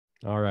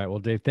All right. Well,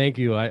 Dave, thank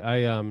you.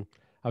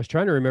 I was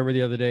trying to remember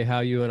the other day how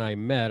you and I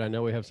met. I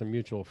know we have some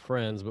mutual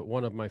friends, but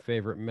one of my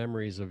favorite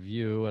memories of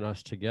you and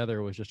us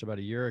together was just about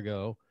a year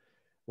ago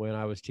when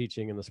I was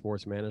teaching in the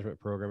sports management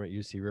program at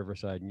UC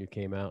Riverside, and you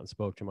came out and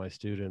spoke to my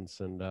students.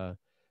 And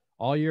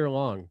all year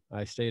long,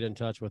 I stayed in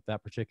touch with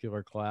that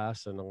particular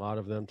class, and a lot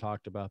of them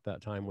talked about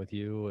that time with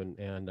you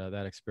and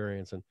that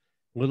experience. And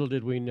little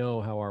did we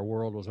know how our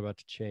world was about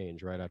to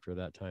change right after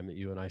that time that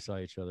you and I saw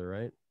each other,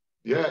 right?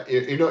 Yeah,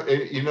 Ed,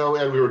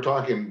 we were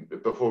talking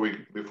before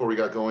we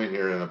got going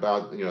here and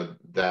about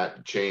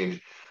that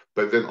change,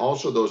 but then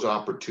also those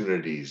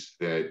opportunities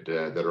that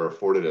are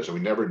afforded us, and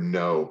we never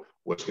know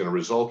what's going to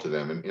result to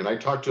them. And I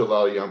talk to a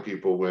lot of young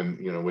people when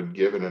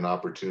given an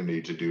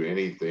opportunity to do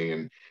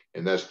anything,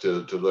 and that's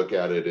to look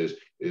at it as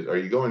are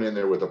you going in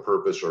there with a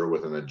purpose or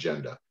with an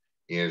agenda?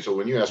 And so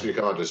when you asked me Right.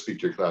 to come out to speak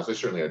to your class, I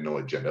certainly had no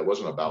agenda. It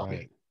wasn't about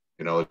Right. me.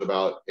 It's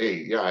about, hey,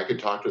 yeah, I could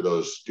talk to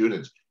those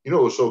students.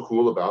 What's so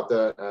cool about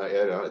that,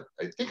 Ed?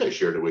 I think I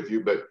shared it with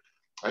you, but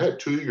I had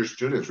two of your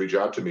students reach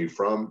out to me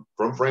from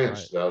France.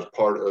 Right. That was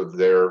part of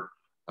their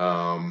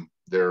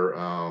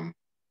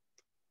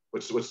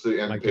what's the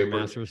end Like their paper?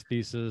 master's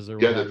thesis or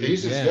what Yeah, the have you.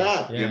 thesis. Yeah.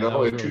 Yeah, Yeah. That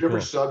was in two really different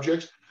cool.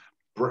 subjects.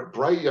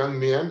 Bright young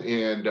men,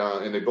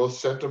 and they both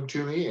sent them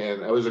to me,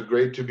 and it was a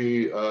great to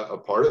be a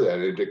part of that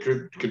and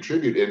to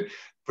contribute.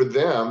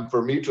 And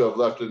for me to have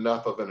left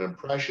enough of an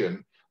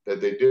impression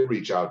that they did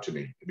reach out to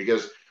me,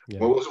 because Yeah.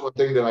 what was one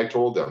thing that I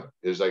told them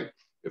is like,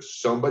 if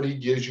somebody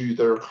gives you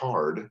their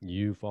card,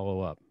 You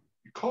follow up.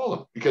 you call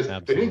them, because they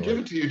didn't give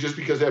Absolutely. it to you just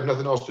because they have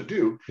nothing else to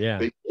do. Yeah.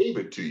 They gave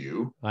it to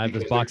you I have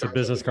this because they're box of trying to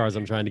business cards help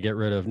I'm you. trying to get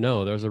rid of.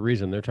 No, there's a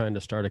reason. They're trying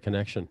to start a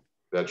connection.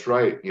 That's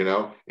right, and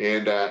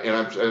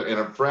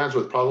I'm friends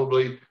with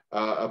probably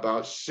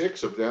about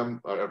six of them,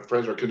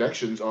 friends or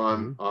connections Hmm.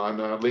 on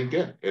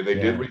LinkedIn, and they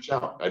did Yeah. reach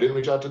out. I didn't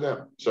reach out to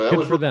them, so that Good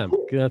was for really them.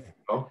 cool. Good.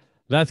 You know?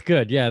 That's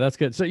good. Yeah, that's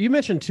good. So you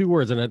mentioned two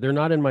words, and they're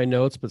not in my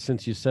notes, but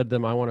since you said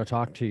them, I want to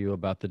talk to you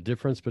about the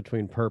difference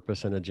between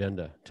purpose and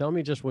agenda. Tell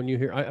me just when you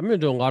hear, I'm going to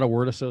do a lot of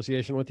word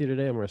association with you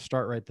today. I'm going to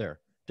start right there.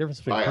 Difference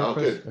between Oh,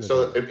 purpose good. and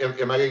So,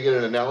 agenda. am I going to get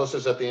an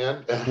analysis at the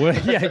end? Well,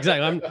 yeah,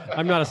 exactly.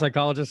 I'm not a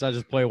psychologist. I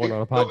just play one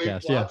on a No big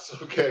podcast. Yeah.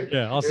 plots. Okay.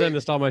 Yeah. I'll send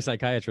this to all my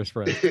psychiatrist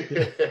friends.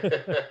 Yeah.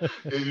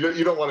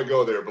 You don't want to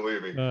go there,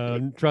 believe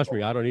me. Trust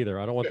me, I don't either.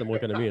 I don't want them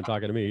looking at me and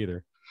talking to me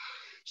either.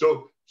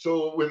 So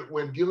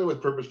when dealing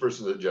with purpose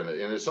versus agenda,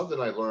 and it's something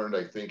I learned,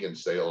 I think, in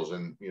sales,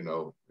 and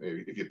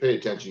if you pay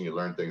attention, you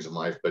learn things in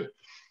life. But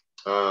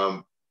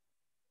um,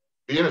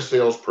 being a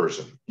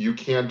salesperson, you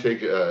can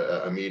take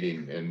a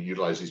meeting and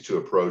utilize these two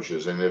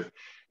approaches. And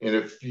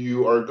if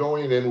you are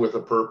going in with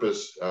a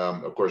purpose,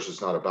 of course,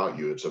 it's not about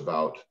you; it's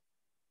about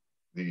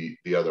the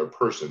other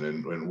person,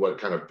 and what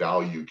kind of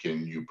value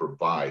can you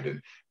provide,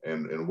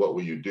 and what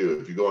will you do.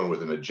 If you go in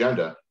with an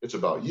agenda, it's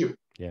about you,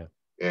 Yeah.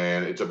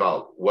 and it's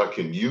about what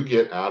can you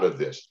get out of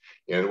this.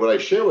 And what I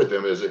share with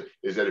them is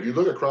that if you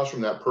look across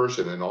from that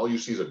person and all you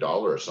see is a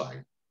dollar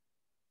sign,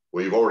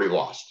 well, you've already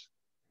lost,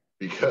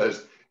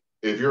 because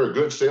if you're a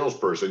good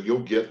salesperson, you'll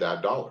get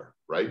that dollar,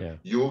 right? Yeah.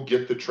 You'll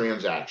get the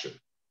transaction,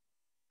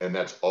 and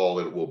that's all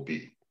it will be.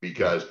 Yeah.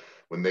 Because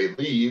when they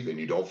leave and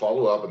you don't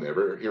follow up and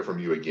never hear from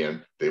you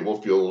again, they will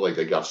feel like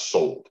they got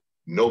sold.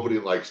 Hmm. Nobody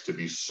likes to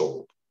be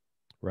sold.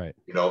 Right.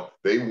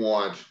 They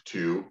want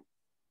to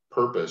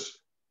purpose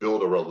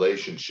build a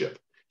relationship.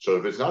 So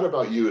if it's not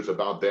about you, it's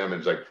about them. And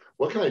it's like,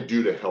 what can I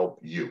do to help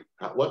you?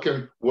 What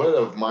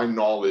of my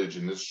knowledge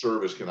and this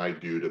service can I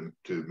do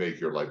to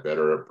make your life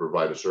better or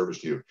provide a service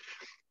to you?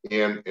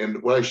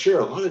 And what I share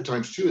a lot of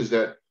times too is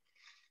that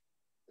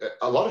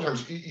a lot of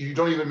times you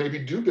don't even maybe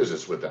do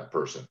business with that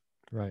person,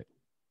 Right.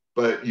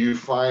 but you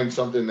find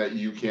something that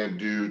you can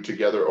do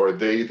together, or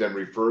they then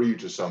refer you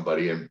to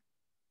somebody. And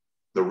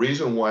the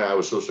reason why I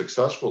was so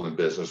successful in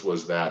business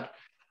was that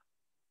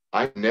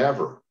I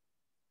never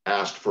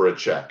asked for a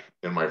check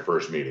in my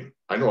first meeting.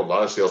 I know a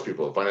lot of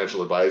salespeople,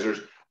 financial advisors,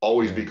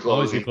 always Yeah. be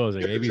Always be closing,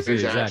 closing. get the ABC. Exactly.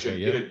 transaction,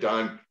 get Yep. it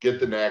done, get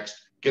the next,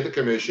 get the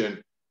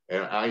commission.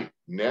 And I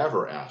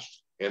never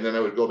asked. And then I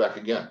would go back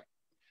again.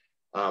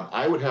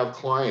 I would have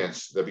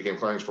clients that became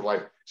clients for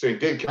life saying,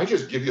 Dave, can I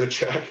just give you a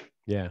check?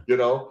 Yeah.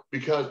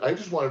 Because I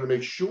just wanted to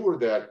make sure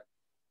that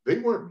they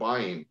weren't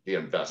buying the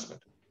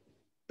investment.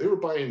 They were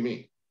buying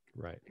me.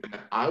 Right. And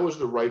I was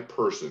the right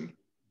person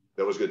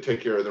that was going to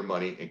take care of their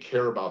money and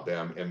care about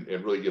them, and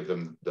really give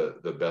them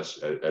the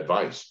best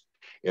advice.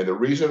 And the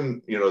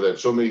reason, that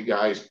so many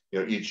guys,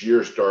 each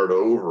year start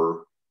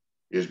over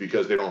is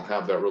because they don't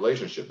have that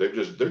relationship.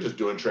 They're just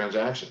doing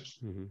transactions,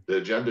 Hmm. the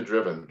agenda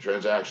driven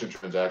transaction,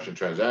 transaction,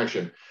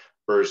 transaction,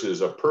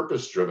 versus a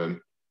purpose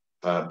driven,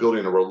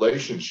 building a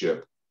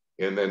relationship.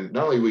 And then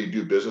not only will you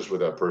do business with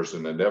that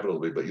person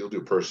inevitably, but you'll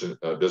do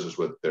business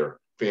with their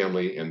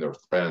family and their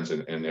friends,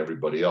 and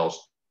everybody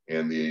else.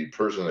 And the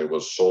person that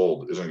was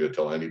sold isn't going to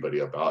tell anybody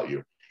about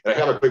you. And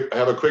I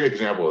have a quick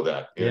example of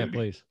that. Yeah. And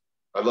Please.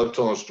 I love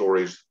telling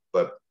stories,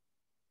 but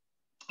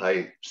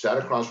I sat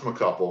across from a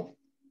couple,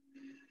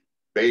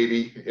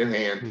 baby in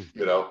hand, Hmm.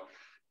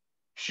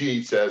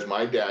 she says,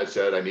 my dad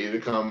said I needed to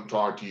come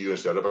talk to you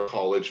instead of a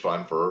college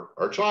fund for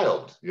our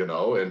child,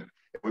 and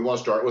we want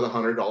to start with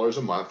 $100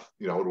 a month.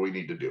 What do we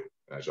need to do?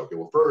 And I said, okay,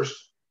 well,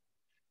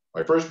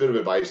 my first bit of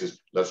advice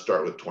is let's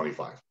start with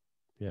 25.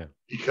 Yeah.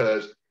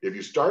 Because if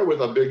you start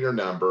with a bigger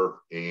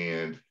number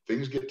and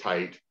things get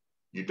tight,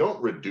 you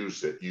don't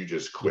reduce it, you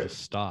just quit. You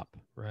just stop,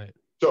 right?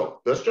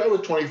 So let's start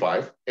with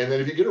 25. And then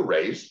if you get a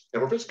raise,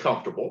 and if it's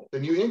comfortable,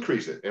 then you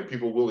increase it, and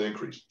people will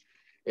increase.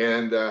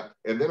 And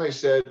then I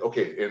said,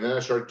 okay. And then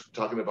I started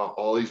talking about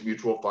all these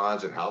mutual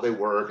funds and how they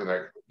work.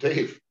 And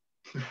Dave,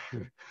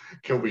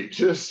 can we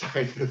just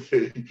sign the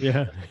thing?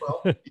 Yeah.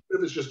 Well, even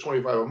if it's just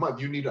 25 a month,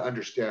 you need to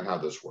understand how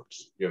this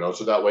works,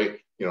 so that way,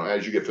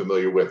 as you get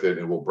familiar with it,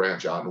 and we'll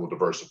branch out and we'll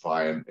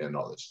diversify and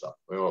all this stuff.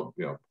 Well,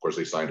 of course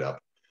they signed up.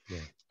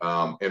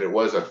 Yeah. And it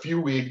was a few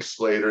weeks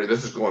later, and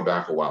this is going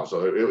back a while.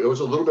 So it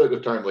was a little bit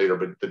of time later,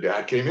 but the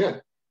dad came in.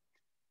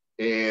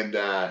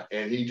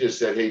 And he just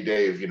said, hey,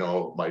 Dave,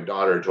 my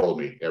daughter told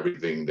me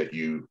everything that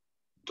you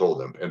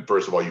told them. And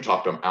first of all, you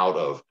talked them out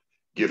of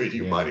giving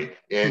you money.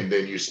 And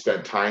then you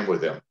spent time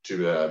with them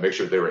to make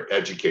sure they were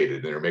educated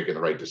and they were making the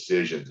right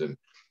decisions. And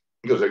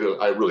he goes,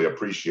 I really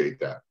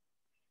appreciate that.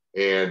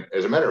 And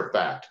as a matter of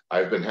fact,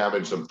 I've been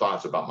having some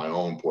thoughts about my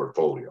own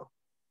portfolio.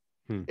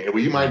 And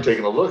will you mind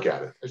taking a look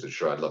at it? I said,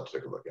 sure, I'd love to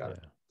take a look at it.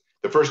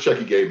 The first check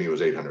he gave me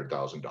was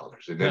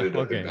 $800,000, and ended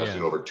up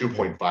investing over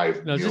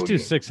 2.5 million. Just do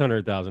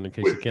 600,000 in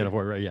case you can't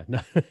afford it. Right?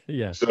 Yeah.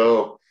 Yeah.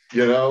 So,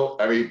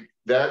 I mean,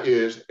 that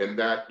is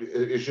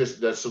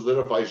just, that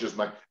solidifies just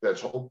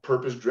that's whole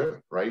purpose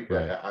driven, right?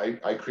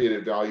 I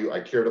created value. I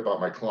cared about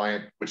my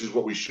client, which is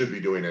what we should be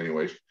doing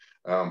anyways.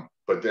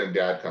 But then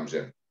dad comes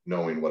in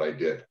knowing what I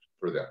did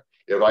for them.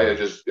 If I had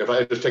just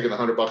taken the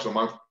 $100 a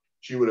month,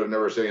 she would have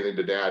never said anything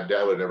to dad.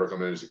 Dad would have never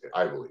come in and say,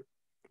 I believe,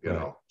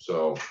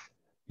 so.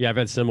 Yeah, I've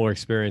had similar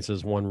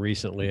experiences, one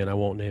recently, and I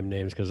won't name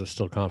names because it's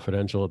still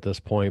confidential at this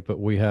point, but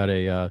we had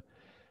a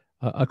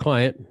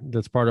client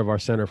that's part of our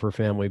Center for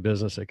Family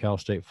Business at Cal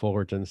State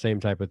Fullerton, same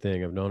type of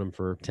thing. I've known him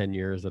for 10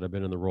 years that I've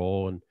been in the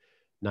role, and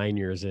 9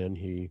 years in,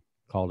 he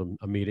called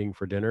a meeting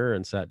for dinner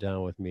and sat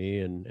down with me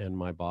and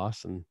my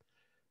boss. And,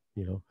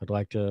 I'd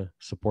like to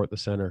support the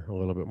center a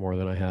little bit more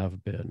than I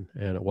have been.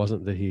 And it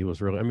wasn't that he was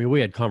really,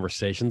 we had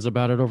conversations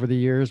about it over the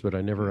years, but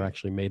I never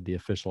actually made the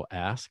official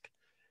ask.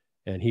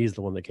 And he's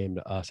the one that came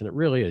to us. And it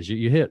really is.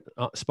 You hit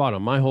spot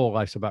on. My whole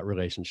life's about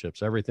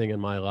relationships. Everything in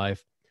my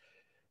life,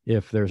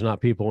 if there's not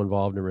people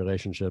involved in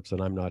relationships, then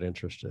I'm not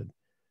interested.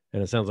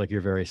 And it sounds like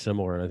you're very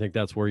similar. And I think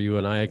that's where you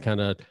and I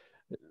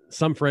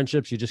some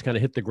friendships, you just kind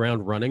of hit the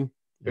ground running.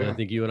 And I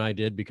think you and I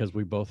did, because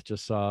we both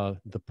just saw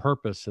the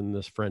purpose in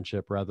this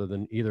friendship rather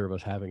than either of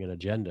us having an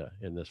agenda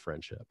in this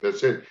friendship.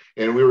 That's it.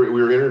 And we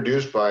were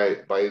introduced by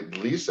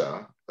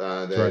Lisa,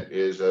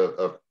 is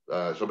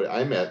somebody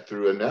I met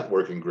through a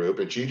networking group,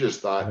 and she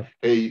just thought,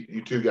 hey,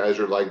 you two guys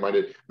are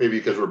like-minded, maybe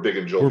because we're big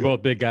and jovial. We're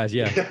both big guys,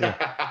 yeah.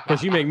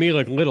 Because you make me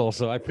look little,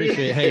 so I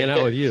appreciate hanging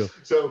out with you.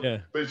 So,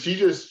 but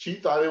she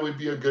thought it would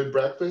be a good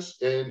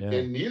breakfast, and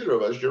neither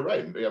of us, you're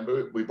right.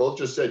 We both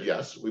just said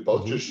yes. We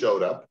both just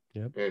showed up,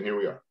 and here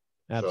we are.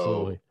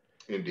 Absolutely.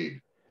 So, indeed.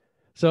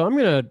 So I'm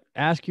going to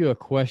ask you a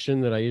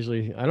question that I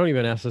don't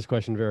even ask this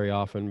question very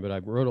often, but I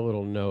wrote a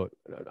little note.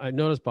 I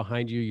noticed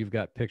behind you, you've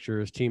got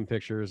pictures, team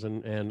pictures,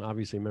 and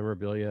obviously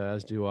memorabilia,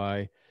 as do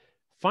I.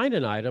 Find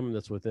an item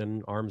that's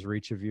within arm's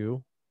reach of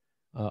you.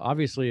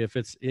 Obviously, if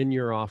it's in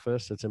your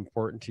office, it's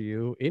important to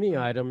you. Any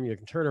item, you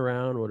can turn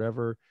around,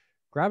 whatever,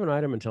 grab an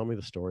item and tell me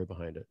the story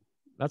behind it.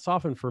 That's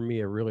often for me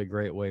a really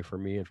great way for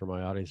me and for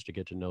my audience to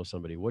get to know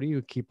somebody. What do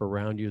you keep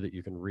around you that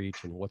you can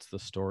reach, and what's the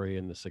story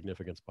and the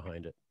significance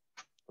behind it?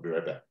 I'll be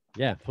right back.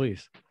 Yeah,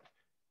 please.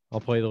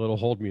 I'll play the little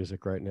hold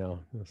music right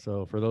now.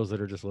 So for those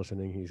that are just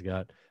listening, he's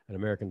got an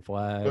American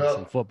flag,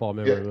 some football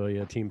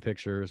memorabilia, team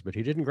pictures, but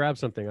he didn't grab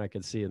something I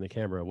could see in the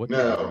camera. What did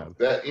he grab?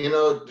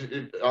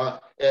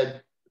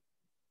 Ed,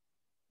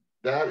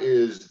 that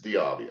is the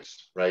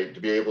obvious, right? To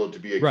be able to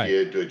be a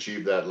kid, to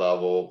achieve that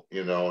level,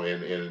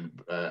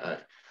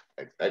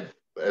 I,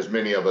 as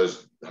many of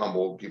us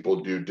humble people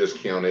do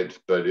discount it,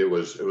 but it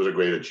was a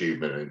great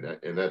achievement,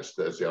 and that's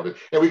the obvious.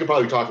 And we could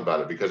probably talk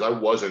about it, because I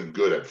wasn't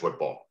good at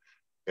football,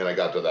 and I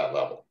got to that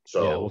level.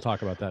 So yeah, we'll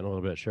talk about that in a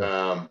little bit.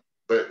 Sure.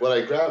 But what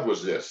I grabbed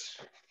was this.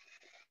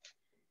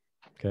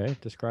 Okay,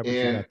 describe what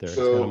you got there.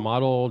 So, it's got a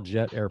model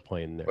jet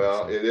airplane there.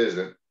 Well, it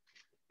isn't.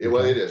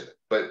 Well, it isn't,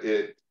 but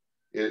it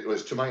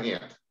was to my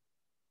aunt.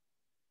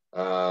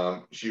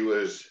 She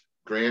was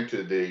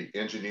granted the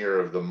Engineer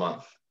of the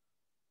Month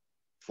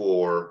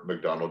for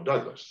McDonnell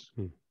Douglas.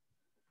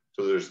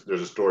 So there's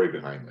a story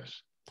behind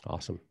this.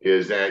 Awesome.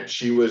 Is that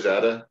she was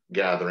at a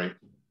gathering,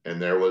 and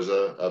there was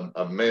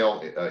a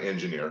male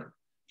engineer,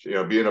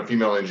 being a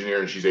female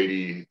engineer, and she's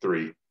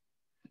 83.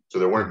 So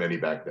there weren't many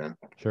back then.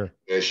 Sure.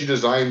 And she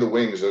designed the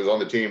wings. I was on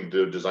the team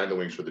to design the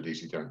wings for the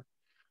DC-10.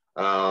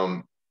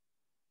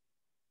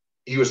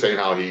 He was saying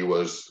how he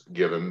was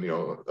given,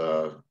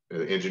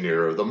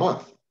 Engineer of the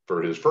Month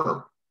for his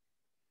firm.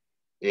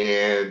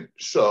 And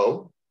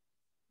so,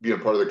 being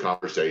part of the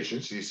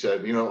conversations, he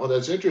said, oh,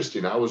 that's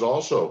interesting. I was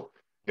also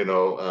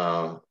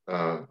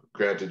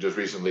granted just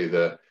recently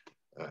the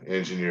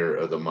engineer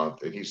of the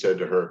month, and he said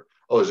to her,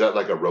 "Oh, is that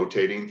like a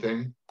rotating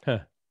thing?" Huh.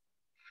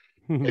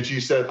 And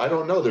she said, "I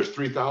don't know. There's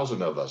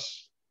 3,000 of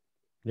us."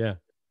 Yeah.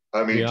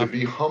 I mean, Yeah. to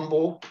be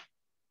humble,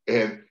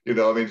 and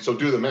so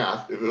do the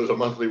math. If it was a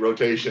monthly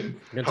rotation,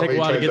 It's gonna how take a many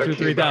while to times get that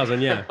through came back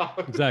 3,000. Yeah,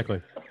 around?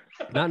 exactly.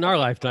 Not in our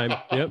lifetime.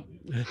 Yep.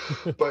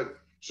 But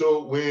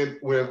so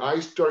when I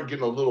start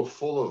getting a little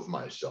full of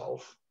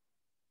myself,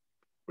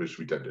 which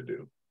we tend to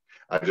do,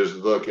 I just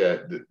look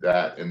at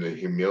that and the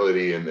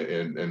humility and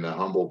the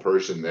humble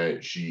person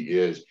that she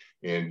is.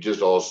 And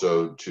just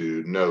also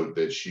to note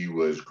that she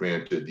was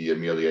granted the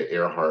Amelia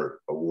Earhart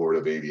Award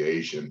of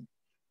Aviation,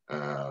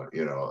 Yeah.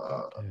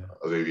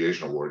 of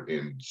Aviation Award.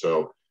 And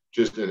so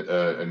just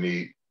a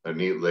neat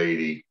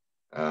lady.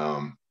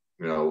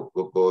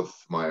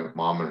 Both my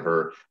mom and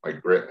her,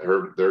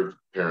 their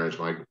parents,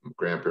 my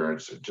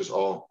grandparents, just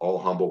all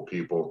humble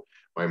people.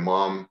 My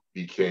mom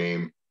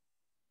became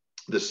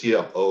the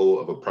CFO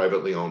of a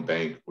privately owned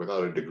bank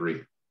without a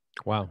degree.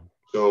 Wow.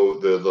 So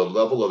the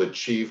level of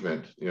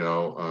achievement,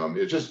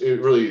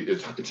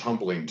 it's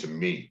humbling to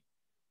me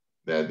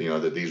that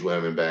that these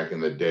women back in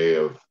the day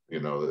of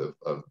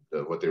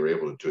what they were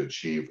able to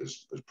achieve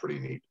is pretty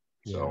neat.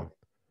 Yeah. So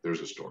there's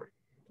a story.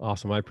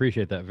 Awesome. I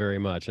appreciate that very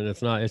much. And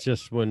it's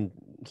just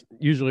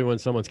usually when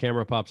someone's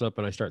camera pops up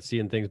and I start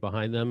seeing things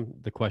behind them,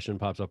 the question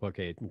pops up.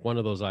 Okay, one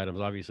of those items,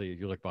 obviously, if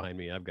you look behind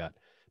me, I've got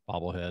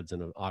bobbleheads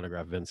and an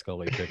autographed Vince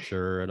Scully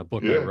picture and a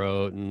book I Yeah.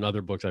 wrote and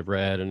other books I've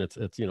read. And it's,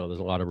 there's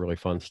a lot of really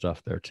fun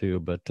stuff there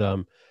too. But,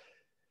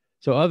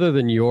 so other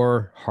than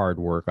your hard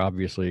work,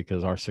 obviously,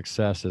 because our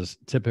success is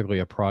typically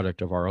a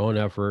product of our own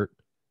effort,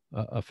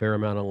 a fair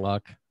amount of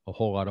luck, a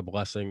whole lot of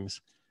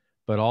blessings,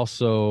 but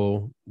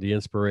also the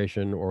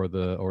inspiration or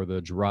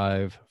the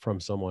drive from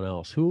someone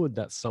else. Who would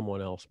that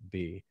someone else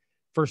be?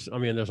 First, I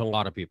mean, there's a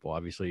lot of people,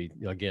 obviously,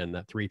 again,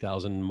 that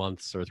 3,000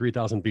 months or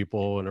 3,000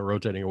 people in a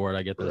rotating award.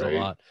 I get there's Right. a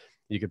lot.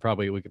 We could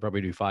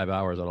probably do 5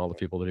 hours on all the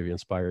people that have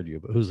inspired you,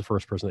 but who's the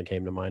first person that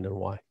came to mind and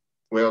why?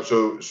 Well,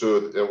 so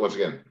once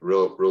again,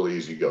 real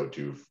easy go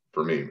to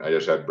for me. I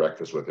just had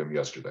breakfast with him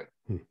yesterday,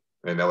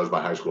 and that was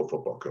my high school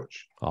football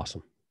coach.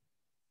 Awesome.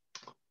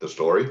 The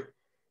story.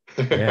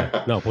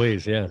 Yeah. No,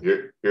 please. Yeah.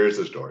 Here's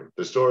the story.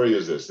 The story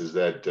is this: is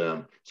that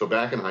so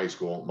back in high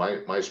school,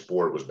 my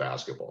sport was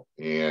basketball,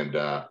 and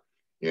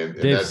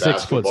Dave's that 6'6",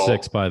 basketball.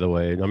 by the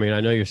way. I mean, I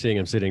know you're seeing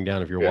him sitting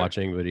down if you're Yeah,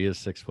 watching, but he is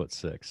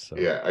 6'6". So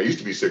yeah. I used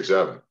to be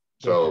 6'7",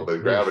 so okay, but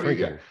you're gravity, yeah.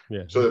 shrinking.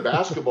 Yeah. So the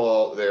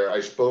basketball there, I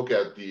spoke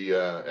at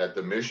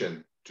the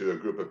mission to a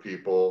group of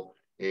people,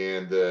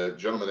 and the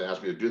gentleman that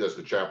asked me to do this,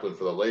 the chaplain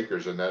for the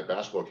Lakers, and that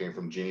basketball came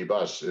from Genie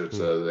Bus. It's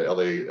the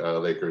LA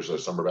Lakers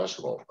summer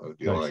basketball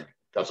deal. Nice. And I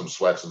got some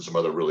sweats and some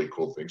other really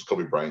cool things.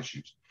 Kobe Bryant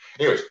shoes.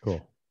 Anyways,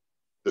 Cool.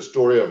 the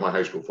story of my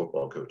high school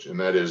football coach, and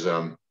that is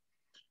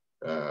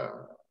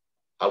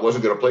I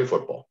wasn't going to play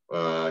football.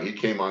 He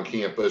came on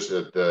campus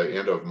at the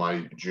end of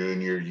my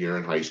junior year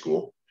in high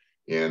school,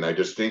 and I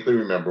distinctly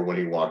remember when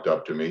he walked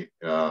up to me.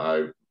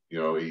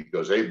 He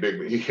goes, "Hey,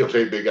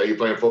 big guy, you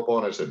playing football?"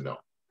 And I said, "No."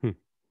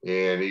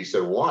 And he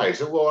said, "Why?" I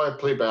said, "Well, I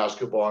play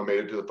basketball. I made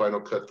it to the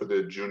final cut for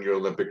the junior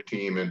Olympic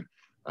team, and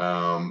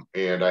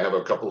I have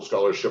a couple of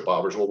scholarship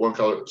offers. Well, one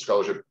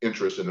scholarship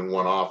interest and then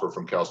one offer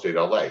from Cal State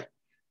LA."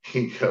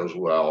 He goes,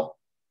 "Well,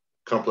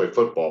 come play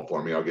football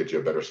for me. I'll get you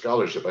a better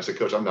scholarship." I said,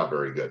 "Coach, I'm not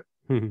very good."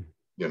 He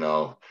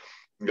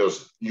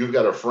goes, "You've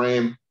got a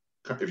frame.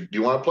 Do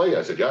you want to play?"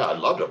 I said, "Yeah, I'd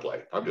love to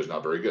play. I'm just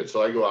not very good."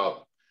 So I go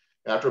out.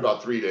 After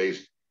about 3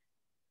 days,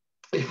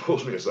 he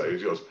pulls me aside.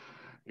 He goes,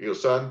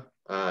 "Son,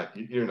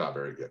 you're not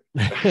very good."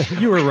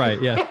 You were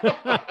right. Yeah.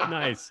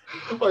 Nice.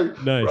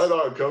 Like, Nice. right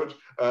on, Coach.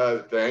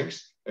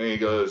 Thanks. And he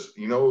goes,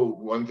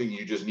 one thing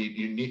you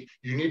need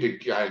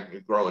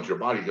to grow into your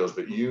body. He goes,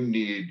 but you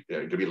need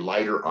to be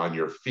lighter on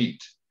your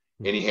feet.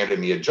 And he handed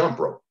me a jump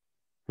rope.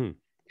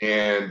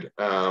 And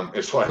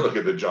so I look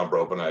at the jump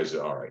rope and I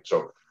said, all right.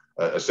 So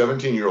a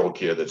 17-year-old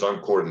kid that's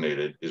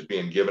uncoordinated is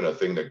being given a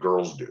thing that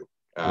girls do.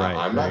 Right.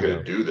 I'm not going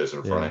to do this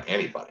in front of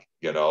anybody,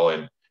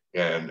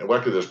 and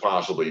what could this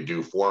possibly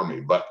do for me?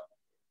 But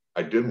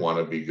I did want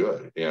to be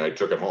good, and I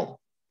took it home.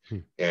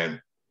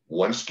 And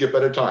one skip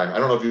at a time. I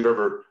don't know if you've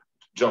ever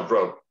jumped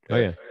rope. Oh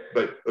yeah.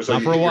 But so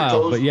not for a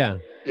while, but yeah.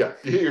 Yeah,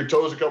 you hit your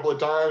toes a couple of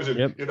times, and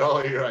yep. you're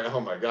like, oh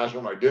my gosh,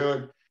 what am I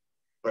doing?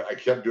 But I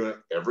kept doing it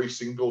every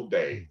single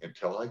day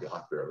until I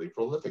got fairly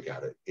prolific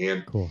at it.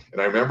 And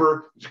I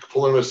remember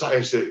pulling him aside.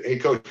 I said, "Hey,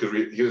 Coach,"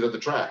 because he was at the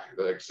track.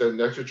 Like I said,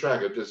 next to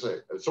track, I just say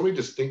so many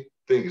distinct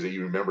things that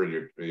you remember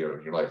in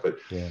your life. But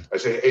I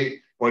say, "Hey,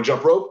 want to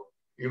jump rope?"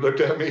 He looked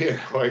at me and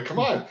I'm like, "Come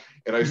on!"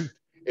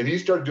 And he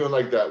started doing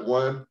like that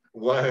one.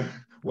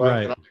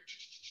 Right.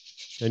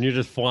 And you're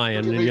just flying,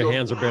 and your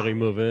hands are barely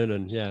moving,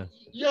 and yeah.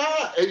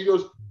 And he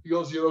goes,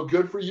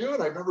 "Good for you."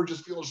 And I remember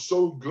just feeling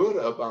so good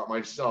about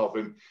myself.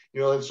 And,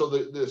 and so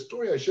the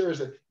story I share is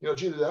that,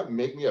 gee, did that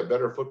make me a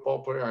better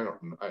football player?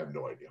 I have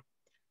no idea.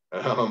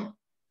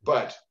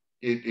 But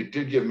it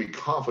did give me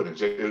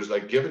confidence. It was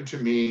like given to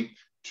me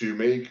to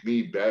make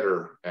me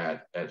better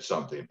at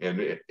something.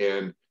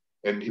 And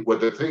what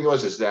the thing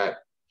was is that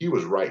he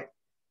was right.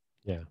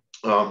 Yeah.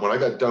 When I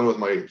got done with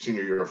my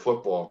senior year of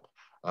football,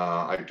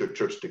 I took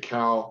trips to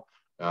Cal.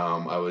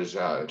 I was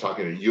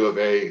talking to U of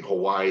A,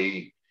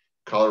 Hawaii,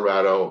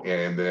 Colorado,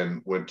 and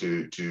then went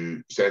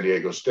to San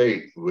Diego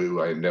State,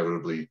 who I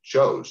inevitably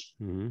chose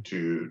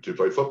to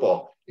play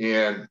football.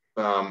 And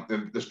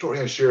the story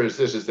I share is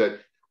this: is that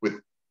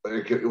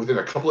within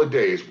a couple of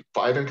days,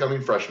 5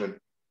 incoming freshmen,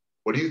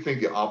 what do you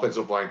think the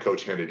offensive line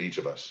coach handed each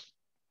of us?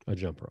 A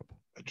jump rope.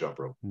 A jump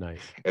rope. Nice.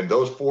 And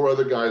those 4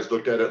 other guys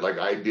looked at it like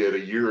I did a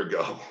year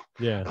ago.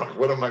 Yeah. Like,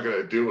 what am I going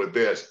to do with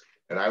this?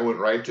 And I went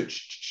right to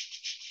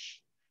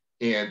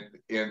and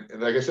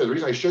like I said, the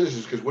reason I share this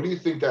is because what do you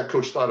think that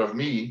coach thought of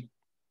me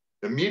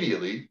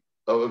immediately?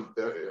 Of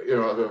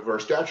if our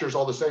stature is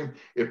all the same,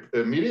 it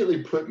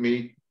immediately put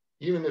me,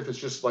 even if it's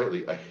just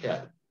slightly,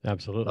 ahead.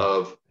 Absolutely.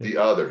 Of the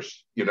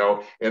others,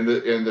 and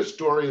the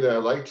story that I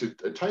like to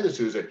tie this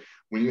to is that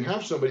when you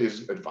have somebody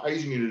who's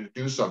advising you to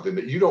do something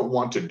that you don't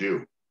want to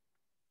do,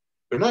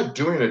 they're not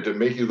doing it to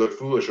make you look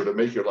foolish or to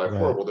make your life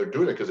horrible. They're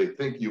doing it because they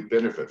think you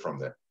benefit from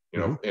that,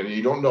 and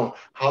you don't know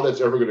how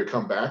that's ever going to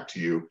come back to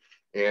you.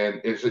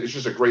 And it's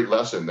just a great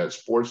lesson that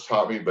sports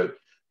taught me. But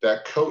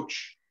that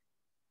coach,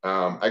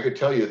 I could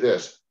tell you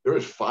this: there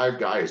was 5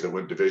 guys that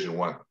went Division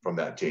I from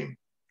that team,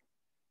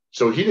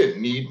 so he didn't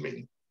need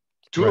me.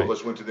 2 of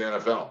us went to the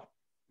NFL,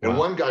 and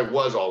one guy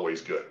was always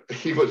good.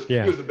 He was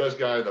the best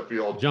guy in the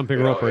field, jumping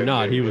rope or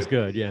not. He was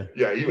good.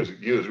 Yeah, he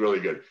was really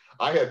good.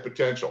 I had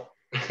potential.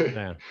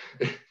 Yeah.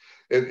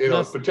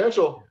 And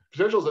potential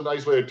is a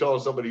nice way of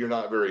telling somebody you're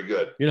not very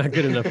good. You're not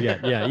good enough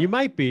yet. Yeah, you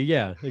might be.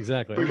 Yeah,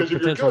 exactly. Because I'm a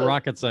potential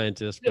rocket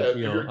scientist, but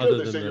you're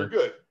other good, than you're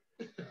good.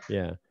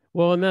 Yeah.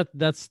 Well, and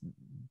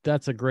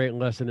that's a great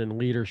lesson in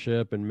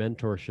leadership and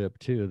mentorship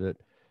too, that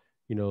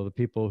the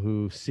people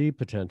who see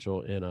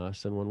potential in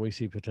us, and when we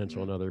see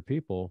potential in other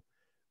people,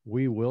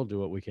 we will do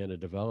what we can to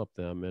develop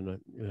them. And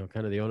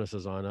kind of the onus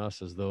is on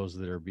us as those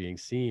that are being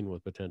seen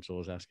with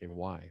potential, is asking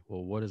why.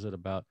 Well, what is it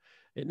about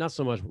it? Not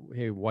so much,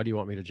 hey, why do you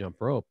want me to jump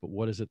rope? But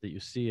what is it that you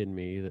see in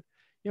me that,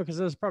 because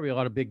there's probably a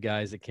lot of big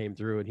guys that came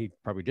through and he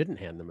probably didn't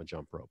hand them a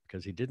jump rope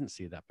because he didn't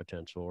see that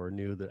potential, or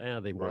knew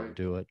that they won't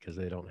do it because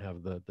they don't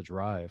have the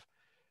drive.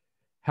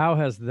 How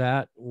has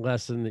that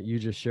lesson that you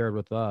just shared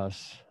with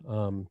us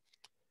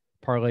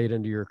parlayed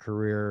into your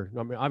career?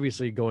 I mean,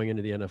 obviously going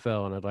into the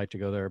NFL, and I'd like to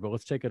go there, but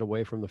let's take it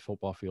away from the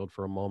football field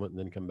for a moment and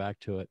then come back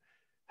to it.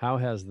 How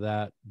has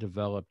that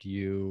developed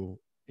you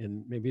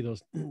in maybe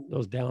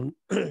those down,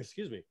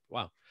 excuse me,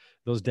 wow,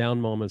 those down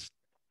moments?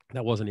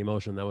 That wasn't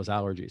emotion, that was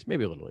allergies,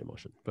 maybe a little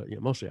emotion, but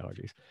mostly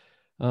allergies.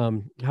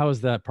 How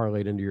has that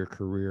parlayed into your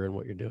career and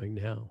what you're doing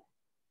now?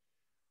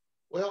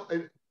 Well,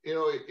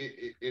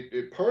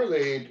 it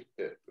parlayed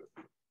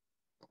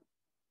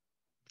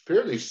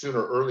fairly soon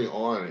or early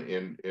on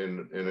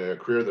in a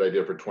career that I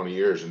did for 20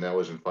 years, and that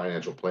was in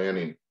financial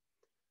planning.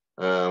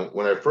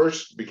 When I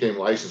first became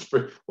licensed,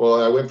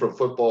 I went from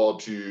football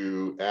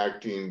to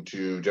acting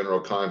to general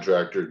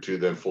contractor to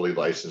then fully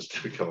licensed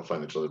to become a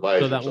financial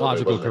advisor. So that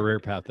logical career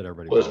path that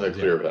everybody wasn't a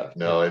clear path.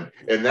 No,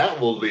 and that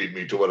will lead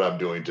me to what I'm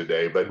doing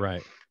today. But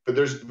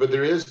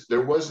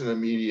there was an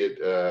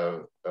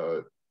immediate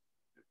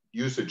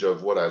usage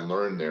of what I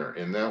learned there,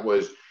 and that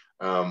was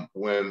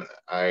when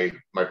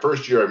my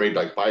first year I made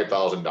like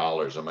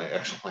 $5,000, and my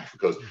ex-wife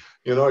goes,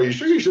 are you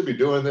sure you should be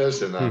doing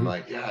this? And I'm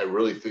like, yeah, I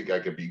really think I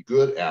could be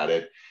good at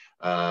it.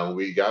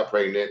 We got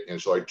pregnant,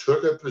 and so I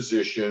took a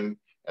position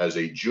as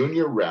a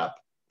junior rep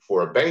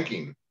for a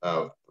banking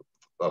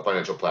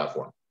financial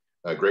platform,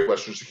 Great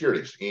Western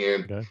Securities,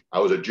 and I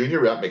was a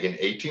junior rep making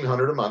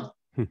 $1,800 a month,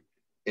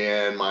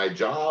 and my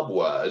job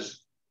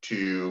was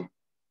to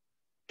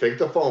take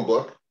the phone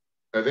book.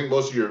 I think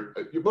most of your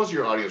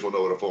audience will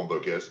know what a phone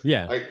book is.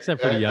 Yeah, except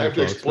for the young folks.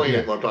 I have to explain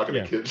it when I'm talking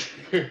to kids.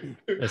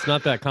 It's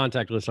not that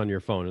contact list on your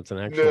phone. It's an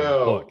actual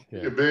book.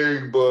 A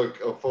big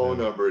book of phone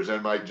numbers.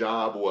 And my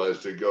job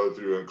was to go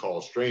through and call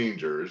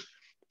strangers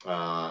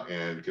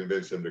and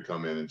convince them to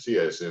come in and see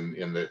us. And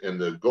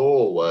the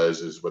goal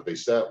is what they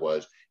set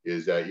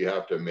is that you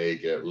have to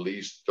make at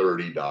least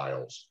 30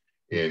 dials,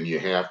 and you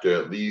have to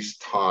at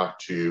least talk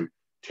to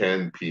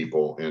 10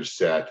 people and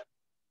set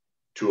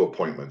 2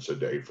 appointments a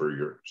day for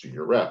your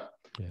senior rep.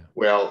 Yeah.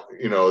 Well,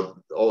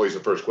 always the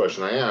first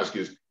question I ask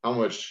is, how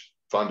much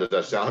fun does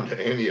that sound to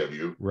any of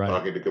you,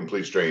 talking to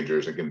complete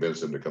strangers and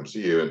convince them to come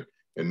see you?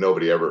 And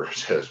nobody ever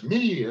says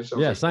me.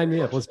 Sign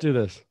me up. Let's do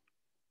this.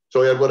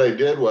 So what I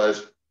did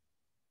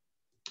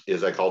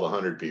is I called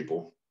 100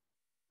 people,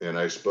 and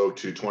I spoke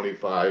to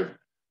 25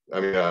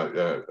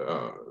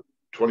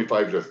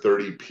 to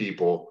 30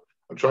 people.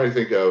 I'm trying to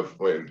think of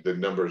the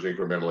numbers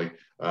incrementally,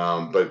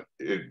 but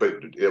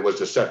it was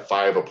to set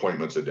 5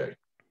 appointments a day.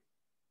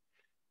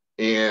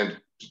 And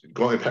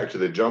going back to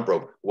the jump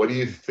rope, what do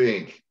you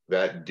think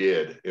that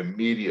did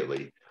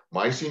immediately?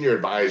 My senior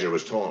advisor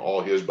was telling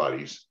all his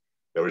buddies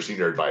that were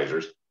senior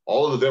advisors,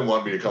 all of them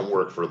wanted me to come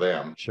work for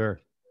them. Sure.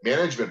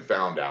 Management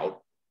found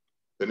out.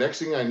 The next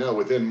thing I know,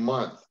 within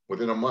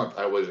a month,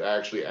 I was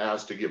actually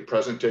asked to give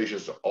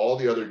presentations to all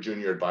the other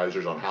junior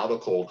advisors on how to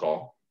cold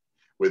call.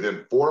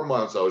 Within 4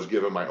 months, I was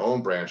given my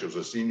own branch. I was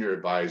a senior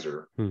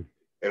advisor.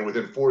 And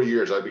within 4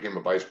 years, I became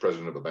a vice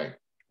president of a bank.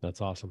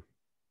 That's awesome.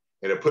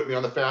 And it put me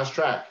on the fast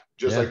track,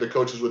 just like the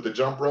coaches with the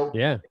jump rope.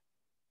 Yeah.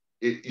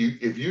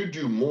 If you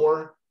do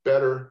more,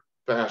 better,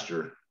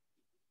 faster,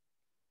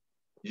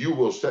 you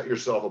will set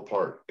yourself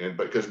apart. And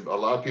because a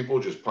lot of people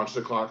just punch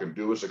the clock and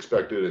do what's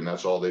expected, and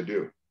that's all they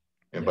do.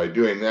 And by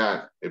doing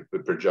that, it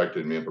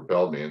projected me and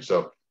propelled me. And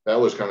so that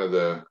was kind of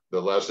the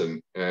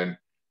lesson. And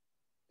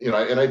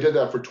and I did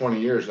that for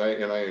 20 years,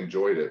 and I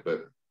enjoyed it.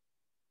 But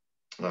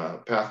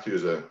Path 2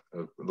 is a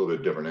little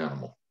bit different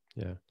animal.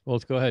 Yeah. Well,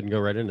 let's go ahead and go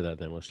right into that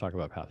then. Let's talk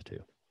about Path 2.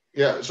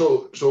 Yeah.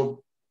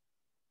 So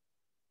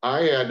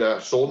I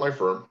had sold my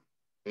firm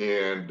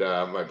and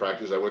my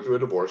practice. I went through a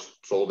divorce,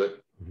 sold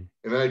it.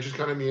 And then I just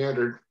kind of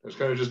meandered. I was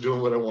kind of just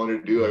doing what I wanted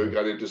to do. I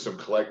got into some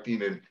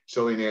collecting and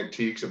selling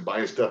antiques and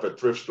buying stuff at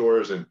thrift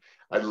stores. And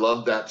I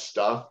loved that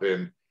stuff.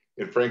 And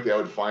frankly, I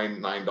would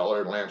find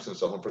 $9 lamps and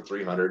sell them for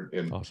 $300.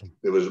 And awesome.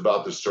 It was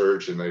about the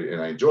search, and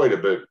I enjoyed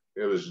it, but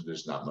it was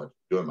just not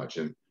doing much.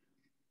 And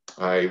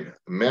I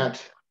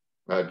met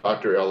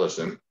Dr.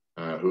 Ellison,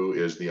 who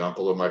is the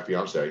uncle of my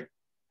fiance.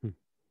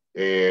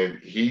 And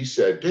he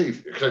said,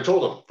 Dave, because I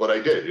told him what I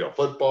did,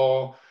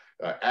 football,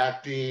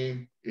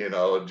 acting,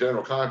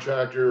 general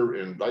contractor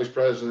and vice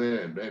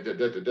president, and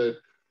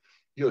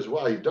he goes,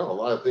 well, you've done a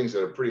lot of things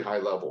at a pretty high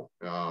level.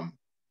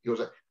 He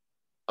goes,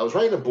 I was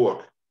writing a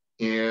book,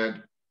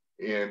 and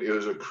it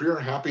was a career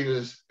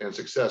happiness and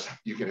success.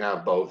 You can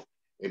have both.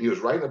 And he was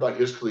writing about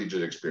his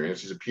collegiate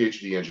experience. He's a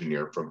PhD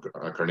engineer from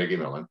Carnegie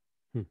Mellon.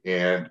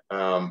 And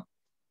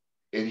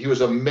he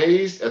was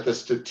amazed at the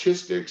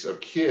statistics of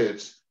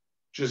kids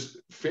just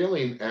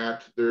failing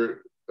at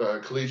their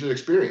collegiate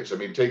experience. I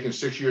mean, taking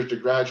 6 years to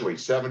graduate,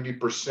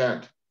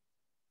 70%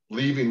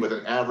 leaving with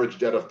an average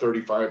debt of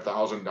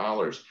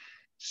 $35,000.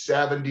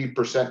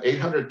 70%,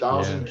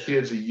 800,000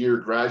 kids a year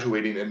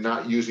graduating and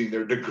not using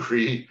their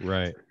degree.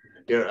 Right.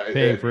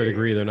 Paying for a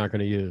degree they're not going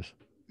to use.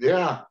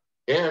 Yeah.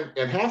 And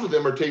half of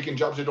them are taking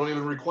jobs that don't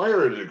even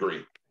require a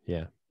degree.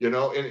 Yeah.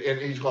 And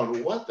he's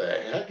going, what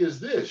the heck is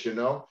this? And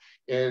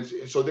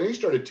so then he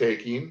started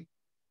taking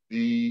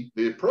the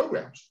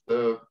programs,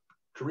 the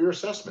career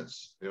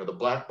assessments, the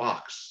black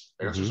box,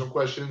 answer some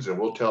questions and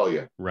we'll tell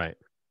you. Right.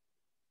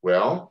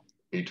 Well,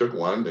 he took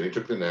one, then he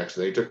took the next,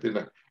 then he took the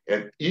next.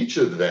 And each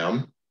of them,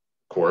 of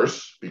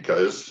course,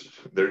 because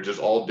they're just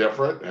all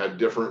different, had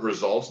different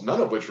results, none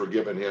of which were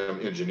giving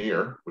him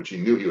engineer, which he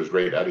knew he was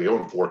great at. He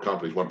owned 4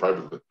 companies, one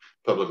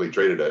publicly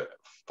traded at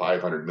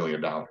 $500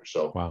 million.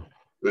 So wow.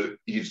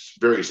 He's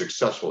very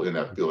successful in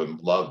that field and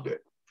loved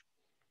it.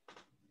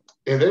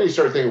 And then he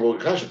started thinking, well,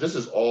 gosh, if this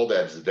is all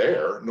that's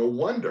there, no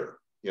wonder,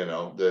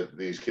 that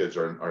these kids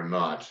are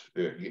not,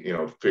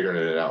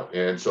 figuring it out.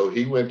 And so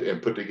he went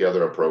and put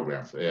together a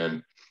program,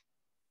 and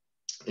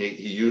he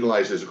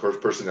utilizes, of course,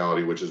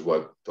 personality, which is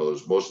what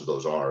most of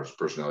those are, is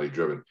personality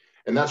driven.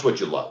 And that's what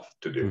you love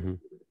to do.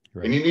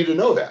 Right. And you need to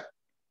know that.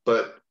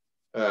 But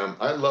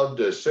I love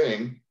to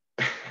sing.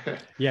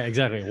 Yeah,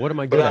 exactly. What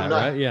am I good at?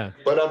 Right? Yeah.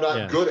 But I'm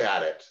not good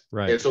at it.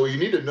 Right. And so you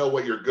need to know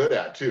what you're good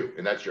at too.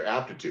 And that's your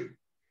aptitude.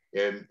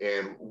 And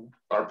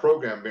our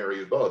program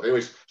marries both.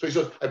 Anyways, so he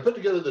said, I put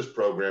together this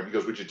program. He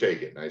goes, would you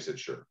take it? And I said,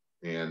 sure.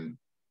 And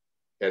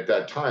at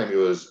that time, it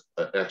was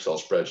an Excel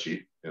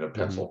spreadsheet and a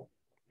pencil.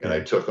 And I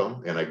took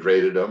them and I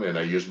graded them, and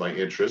I used my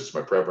interests,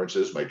 my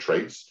preferences, my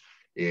traits,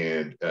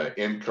 and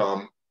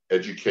income,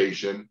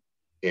 education,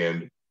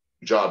 and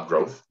job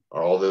growth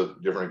are all the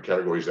different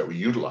categories that we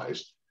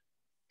utilized.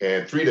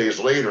 And 3 days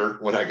later,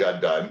 when I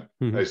got done,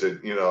 I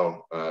said,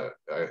 I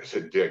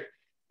said, Dick,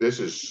 this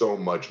is so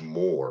much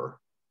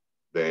more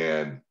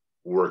than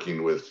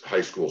working with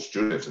high school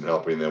students and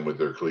helping them with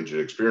their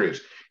collegiate experience.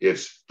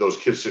 It's those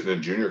kids sitting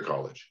in junior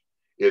college.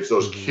 It's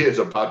those kids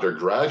about to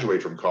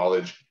graduate from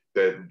college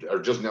that are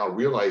just now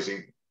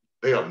realizing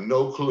they have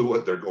no clue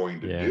what they're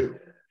going to do.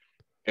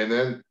 And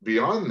then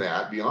beyond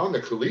that, beyond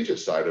the collegiate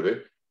side of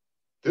it,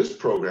 this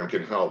program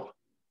can help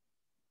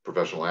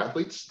professional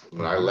athletes.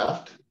 When I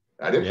left,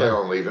 I didn't plan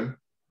on leaving.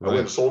 I went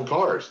and sold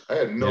cars. I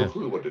had no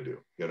clue what to do,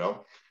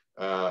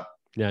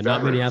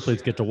 not many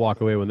athletes get to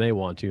walk away when they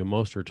want to.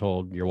 Most are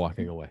told you're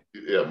walking away.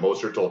 Yeah,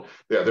 most are told.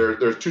 Yeah,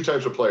 there's 2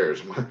 types of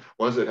players: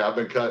 ones that have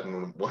been cut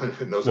and ones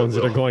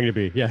that are going to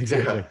be. Yeah,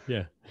 exactly.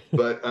 Yeah.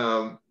 But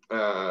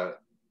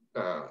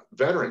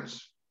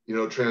veterans,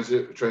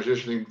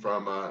 transitioning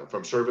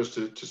from service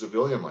to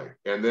civilian life,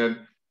 and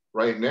then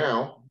right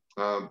now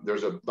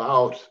there's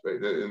about,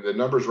 the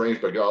numbers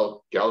range, but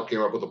Gallup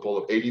came up with a poll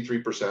of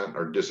 83%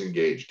 are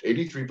disengaged.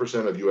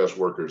 83% of U.S.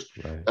 workers.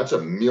 Right. That's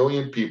 1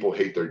 million people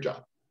hate their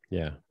job.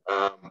 Yeah.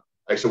 I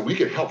said, we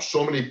could help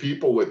so many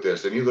people with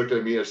this. And he looked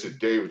at me and said,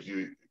 Dave,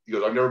 he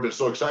goes, I've never been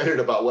so excited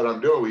about what I'm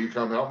doing. Will you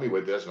come help me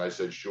with this? And I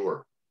said,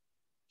 sure.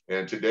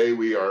 And today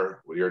we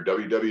are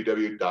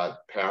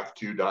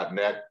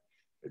www.path2.net.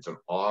 It's an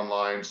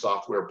online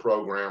software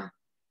program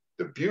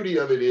the beauty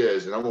of it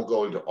is, and I won't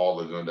go into all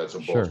of the nuts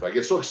and bolts, Sure. but I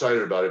get so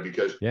excited about it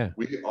because Yeah.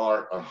 we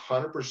are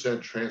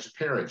 100%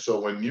 transparent. So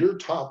when your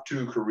top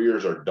 2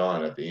 careers are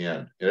done at the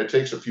end, and it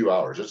takes a few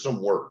hours, it's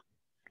some work,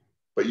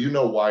 but you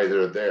know why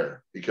they're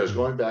there. Because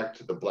going back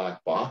to the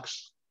black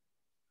box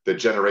that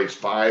generates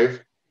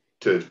 5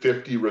 to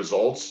 50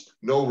 results,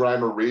 no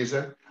rhyme or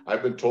reason.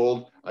 I've been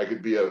told I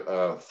could be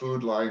a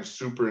food line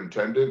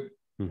superintendent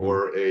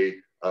or a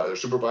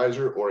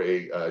supervisor or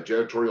a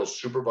janitorial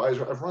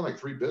supervisor. I've run like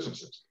 3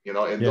 businesses, you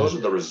know, and those are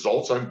the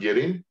results I'm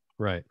getting.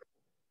 Right.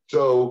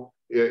 So,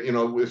 you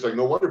know, it's like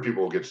no wonder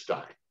people get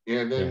stuck.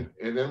 And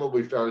then what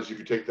we found is if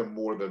you take them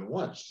more than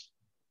once,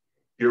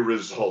 your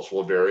results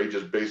will vary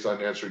just based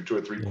on answering 2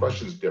 or 3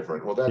 questions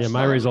different. Well, that's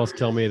my results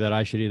tell me that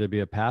I should either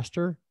be a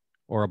pastor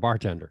or a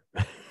bartender.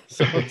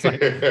 So it's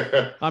like,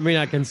 I mean,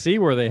 I can see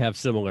where they have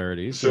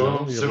similarities.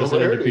 So you're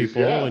listening to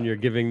people and you're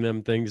giving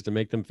them things to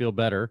make them feel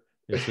better.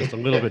 It's just a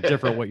little bit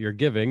different what you're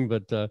giving,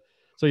 but so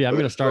yeah, I'm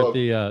going to start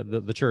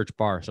the church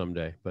bar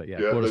someday. But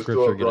quote a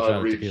scripture, get a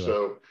shot of tequila.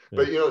 So,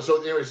 but you know,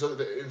 so anyway,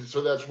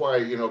 so that's why,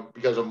 you know,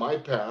 because of my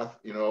path,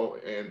 you know,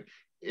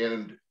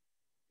 and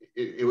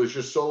it was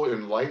just so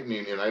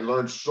enlightening, and I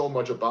learned so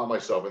much about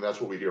myself, and that's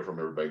what we hear from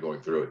everybody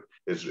going through it.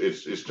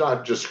 It's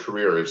not just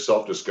career, it's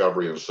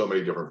self-discovery in so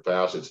many different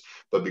facets,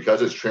 but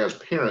because it's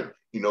transparent,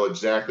 you know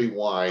exactly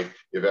why,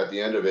 if at the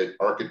end of it,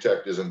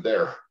 architect isn't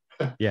there.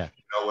 Yeah.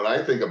 You know, when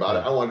I think about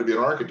it, I wanted to be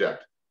an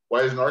architect.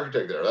 Why is an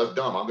architect there? That's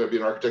dumb. I'm going to be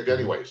an architect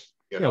anyways.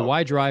 You know?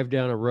 Why drive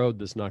down a road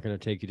that's not going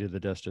to take you to the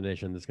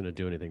destination that's going to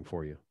do anything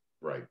for you?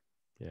 Right.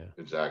 Yeah.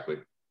 Exactly.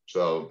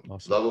 So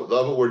awesome.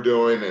 love what we're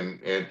doing,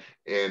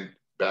 and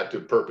back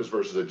to purpose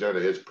versus agenda.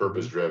 It's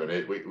purpose driven.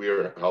 We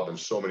are helping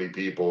so many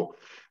people,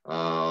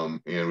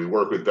 and we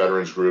work with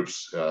veterans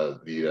groups,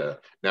 the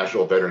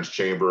National Veterans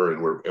Chamber,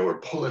 and we're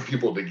pulling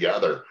people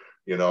together,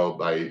 you know,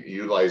 by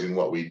utilizing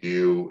what we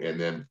do, and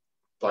then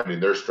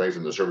finding their strengths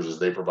in the services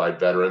they provide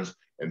veterans,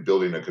 and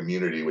building a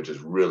community, which is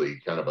really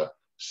kind of a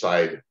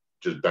side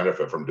just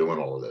benefit from doing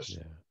all of this.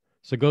 Yeah.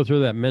 So go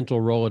through that mental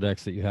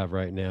Rolodex that you have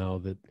right now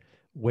that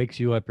wakes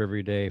you up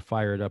every day,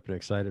 fired up and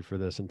excited for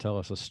this, and tell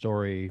us a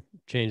story.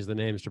 Change the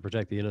names to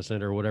protect the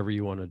innocent or whatever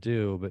you want to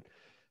do, but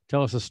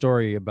tell us a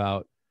story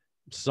about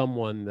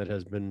someone that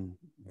has been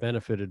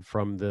benefited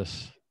from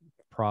this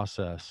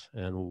process,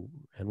 and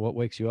what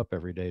wakes you up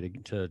every day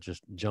to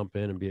just jump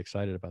in and be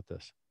excited about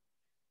this.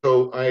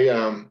 So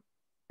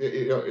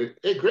you know,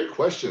 great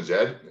questions,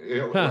 Ed. You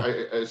know,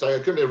 I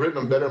couldn't have written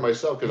them better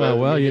myself,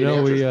 because you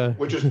know,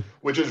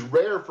 which is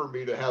rare for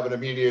me to have an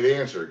immediate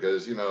answer,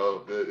 because you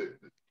know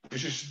you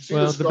should see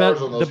the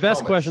scars on those the best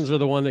helmets. questions are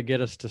the one that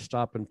get us to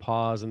stop and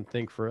pause and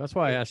think. That's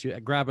why I asked you,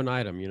 grab an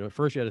item. You know,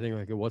 first you had to think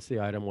like, what's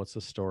the item, what's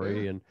the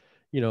story, and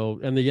you know,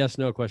 and the yes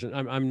no question.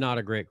 I'm not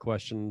a great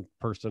question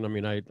person. I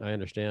mean, I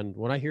understand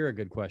when I hear a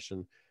good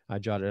question, I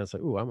jot it and say,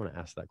 "Ooh, I'm going to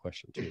ask that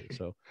question too."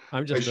 So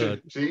I'm just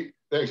see.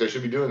 Thanks. I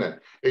should be doing that.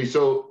 Hey,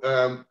 so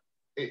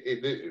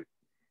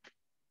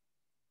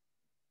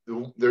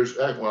there's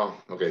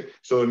well, okay.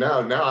 So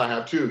now I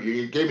have 2.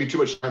 You gave me too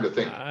much time to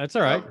think. It's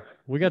all right.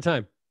 We got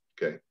time.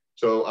 Okay.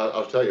 So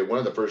I'll tell you, one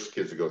of the first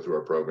kids to go through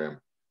our program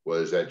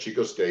was at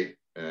Chico State,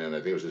 and I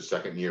think it was his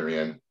 2nd year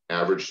in,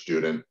 average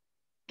student,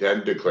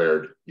 hadn't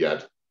declared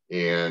yet,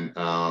 and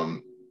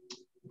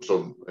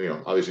so you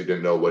know, obviously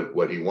didn't know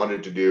what he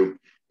wanted to do,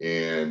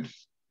 and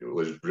it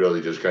was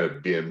really just kind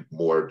of being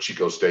more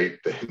Chico State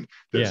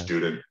than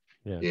student.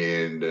 Yeah.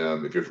 And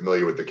if you're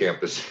familiar with the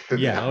campus,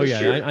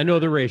 I know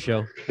the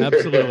ratio.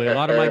 Absolutely, a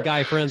lot of my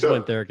guy friends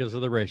went there because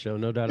of the ratio,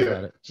 no doubt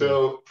about it.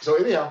 So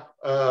anyhow,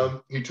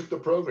 he took the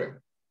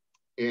program,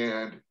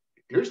 and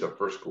here's the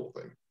first cool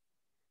thing: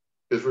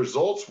 his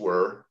results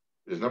were,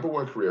 his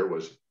 #1 career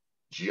was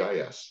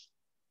GIS,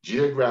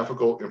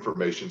 Geographical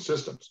Information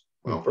Systems.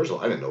 Well, first of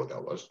all, I didn't know what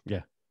that was.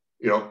 Yeah.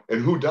 You know,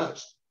 and who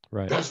does?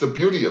 Right. That's the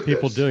beauty of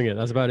people doing it.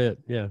 That's about it.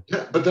 Yeah.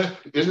 Yeah, but that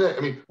isn't it.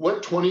 I mean,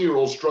 what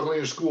 20-year-old struggling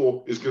in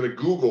school is going to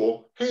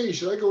Google, hey,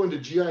 should I go into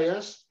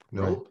GIS?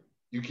 Nope. Right.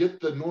 You get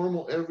the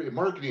normal every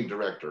marketing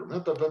director.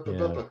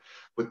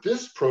 What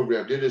this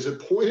program did is it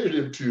pointed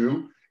him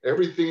to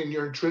everything in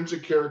your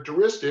intrinsic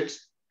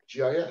characteristics,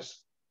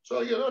 GIS.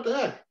 So you know what the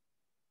heck.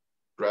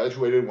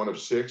 Graduated, one of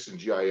 6 in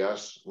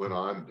GIS, went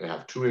on to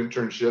have 2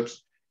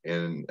 internships,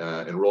 and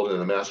enrolled in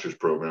a master's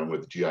program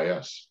with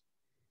GIS.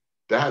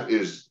 That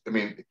is, I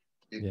mean,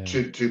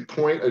 to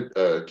point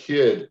a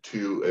kid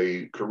to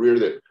a career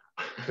that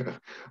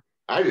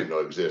I didn't know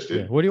existed.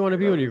 Yeah. What do you want to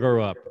be when you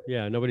grow up?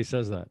 Yeah, nobody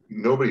says that.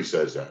 Nobody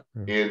says that.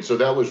 And so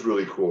that was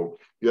really cool.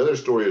 The other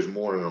story is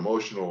more an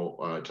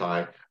emotional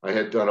tie. I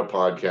had done a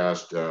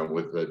podcast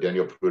with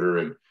Daniel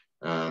Puder,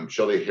 and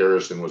Shelley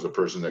Harrison was the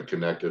person that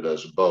connected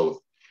us both.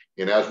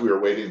 And as we were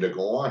waiting to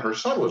go on, her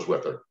son was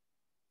with her.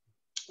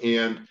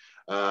 And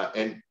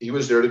he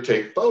was there to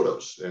take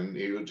photos, and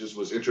he just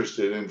was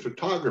interested in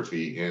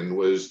photography, and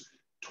was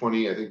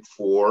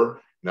 24,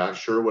 not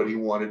sure what he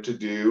wanted to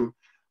do.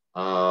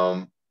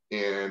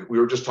 And we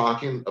were just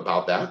talking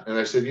about that. And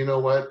I said, you know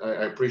what,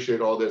 I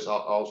appreciate all this.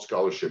 I'll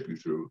scholarship you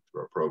through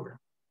our program.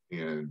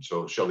 And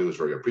so Shelley was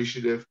very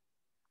appreciative.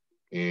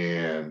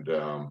 and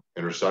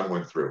her son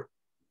went through.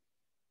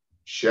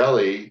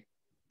 Shelly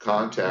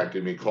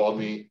contacted me, called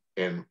me,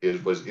 and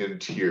it was in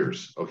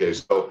tears. Okay,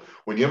 so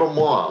when you have a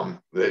mom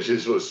that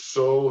just was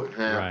so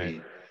happy,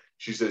 Right.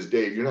 she says,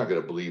 Dave, you're not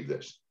going to believe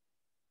this.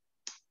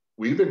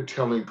 We've been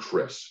telling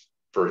Chris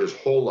for his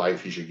whole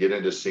life he should get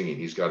into singing.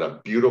 He's got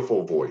a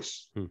beautiful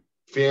voice.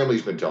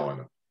 Family's been telling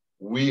him.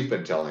 We've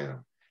been telling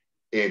him.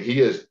 And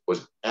he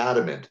was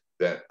adamant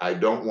that I'm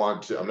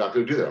not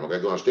going to do that. I'm not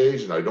going to go on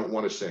stage and I don't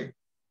want to sing.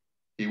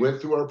 He went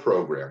through our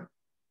program.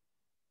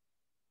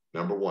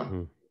 Number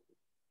one,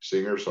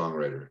 singer,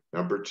 songwriter.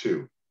 Number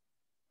two,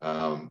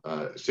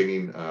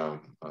 singing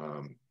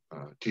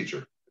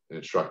teacher,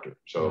 instructor.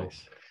 So,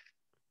 nice.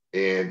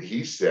 And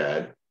he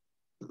said,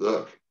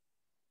 look,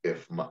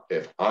 if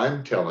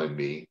I'm telling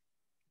me,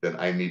 then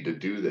I need to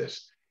do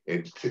this.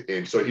 And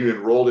so he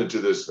enrolled into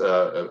this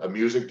a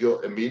music deal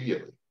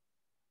immediately.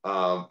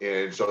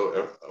 And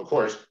so, of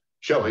course,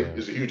 Shelly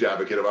is a huge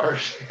advocate of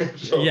ours. And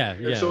so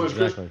is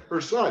Chris,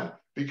 her son,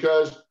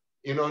 because,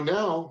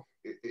 now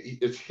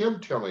it's him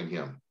telling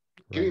him.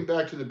 Getting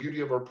back to the beauty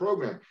of our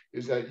program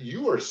is that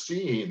you are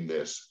seeing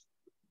this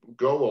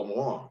go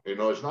along.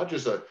 It's not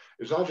just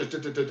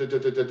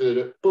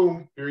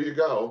boom, here you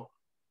go.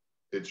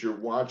 It's you're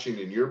watching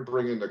and you're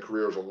bringing the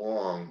careers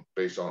along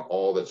based on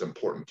all that's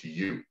important to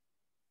you.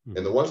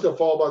 And the ones that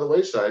fall by the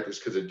wayside is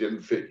because it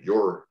didn't fit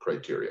your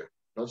criteria,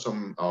 not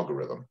some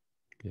algorithm.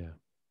 Yeah.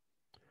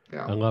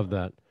 I love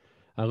that.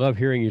 I love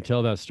hearing you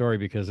tell that story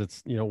because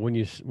it's, when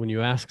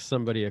you ask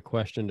somebody a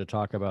question to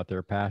talk about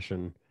their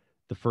passion,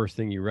 the first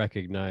thing you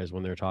recognize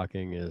when they're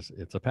talking is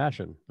it's a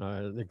passion.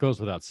 It goes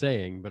without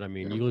saying, but I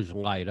mean, you just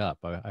light up.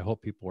 I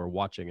hope people are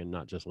watching and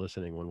not just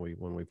listening when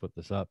we put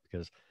this up,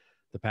 because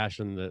the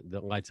passion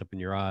that lights up in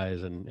your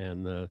eyes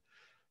and the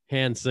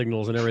hand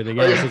signals and everything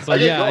else. It's like,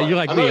 you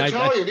like I'm me. Not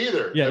Italian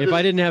either. Yeah. If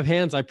I didn't have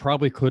hands, I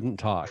probably couldn't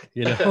talk,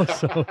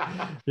 So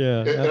yeah.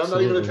 And I'm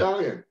not even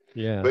Italian.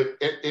 Yeah. But,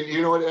 and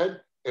you know what,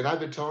 Ed? And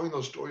I've been telling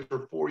those stories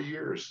for 4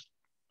 years.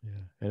 Yeah.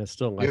 And it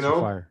still lights a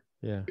fire.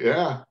 Yeah.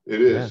 Yeah, it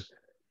is. Yeah.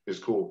 It's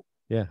cool.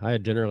 Yeah. I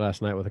had dinner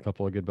last night with a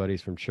couple of good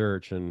buddies from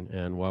church.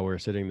 And while we were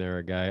sitting there,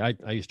 a guy,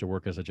 I used to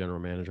work as a general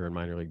manager in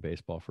minor league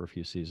baseball for a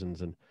few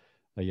seasons. And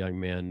a young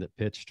man that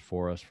pitched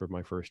for us for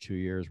my first 2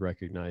 years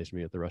recognized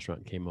me at the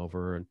restaurant and came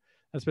over. And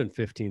that's been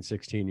 15,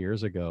 16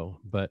 years ago.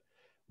 But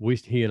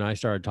he and I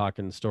started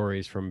talking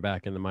stories from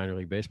back in the minor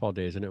league baseball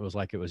days. And it was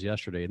like it was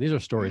yesterday. And these are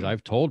stories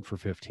I've told for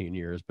 15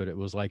 years, but it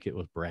was like it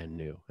was brand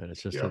new. And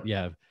it's just,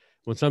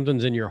 when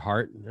something's in your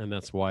heart, and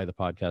that's why the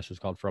podcast is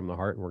called From the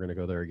Heart. And we're going to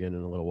go there again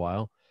in a little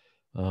while.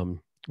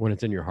 When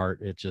it's in your heart,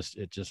 it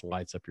just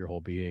lights up your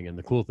whole being. And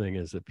the cool thing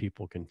is that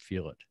people can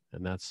feel it.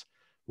 And that's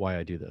why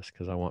I do this,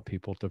 because I want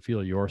people to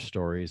feel your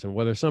stories. And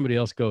whether somebody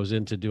else goes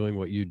into doing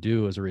what you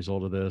do as a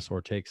result of this,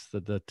 or takes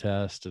the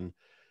test and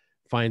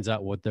finds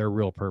out what their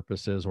real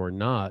purpose is or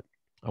not,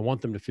 I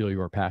want them to feel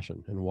your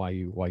passion and why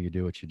you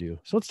do what you do.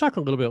 So let's talk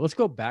a little bit. Let's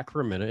go back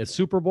for a minute. It's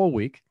Super Bowl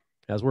week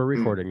as we're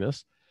recording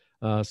this.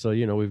 So,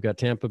 we've got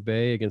Tampa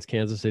Bay against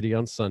Kansas City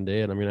on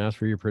Sunday, and I'm going to ask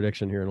for your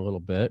prediction here in a little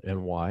bit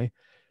and why.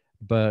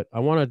 But I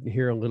want to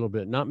hear a little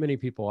bit. Not many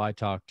people I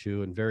talk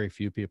to, and very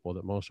few people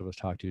that most of us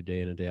talk to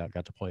day in and day out,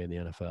 got to play in the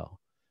NFL.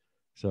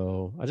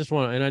 So I just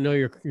want to, and I know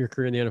your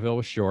career in the NFL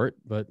was short,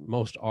 but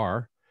most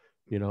are,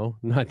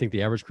 I think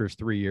the average career is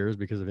 3 years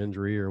because of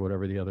injury or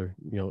whatever the other,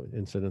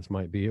 incidents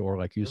might be. Or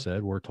like you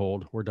said, we're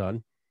told we're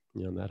done,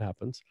 and that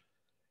happens.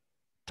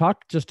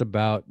 Talk just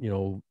about,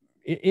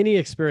 any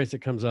experience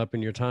that comes up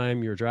in your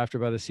time. You were drafted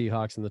by the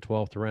Seahawks in the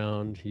 12th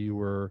round. You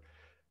were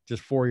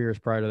just 4 years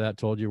prior to that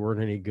told you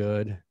weren't any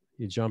good.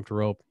 You jumped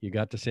rope. You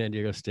got to San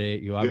Diego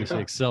State. You obviously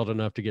excelled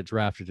enough to get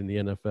drafted in the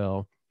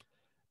NFL.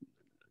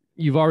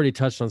 You've already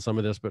touched on some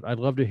of this, but I'd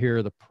love to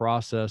hear the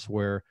process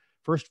where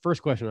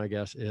first question, I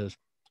guess, is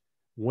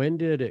when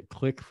did it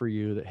click for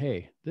you that,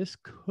 hey, this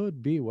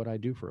could be what I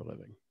do for a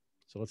living?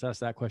 So let's ask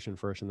that question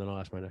first, and then I'll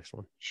ask my next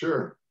one.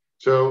 Sure.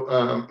 So,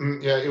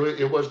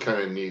 it was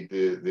kind of neat,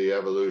 the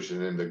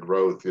evolution and the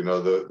growth,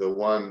 the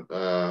one,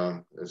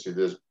 let's see,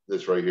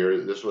 this right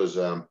here, this was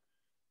an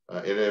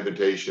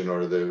invitation,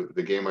 or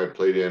the game I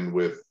played in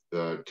with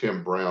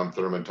Tim Brown,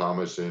 Thurman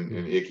Thomas,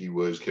 and Ickey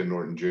Woods, Ken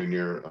Norton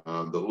Jr.,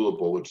 the Hula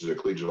Bowl, which is a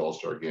collegiate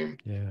all-star game.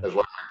 Yeah. That's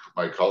why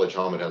my college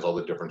helmet has all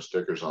the different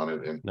stickers on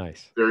it. And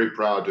nice. Very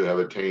proud to have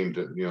attained,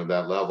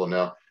 that level.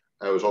 Now,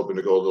 I was hoping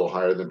to go a little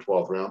higher than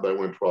 12th round, but I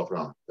went 12th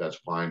round. That's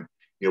fine.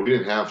 We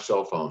didn't have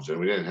cell phones and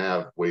we didn't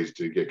have ways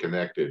to get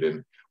connected.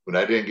 And when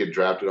I didn't get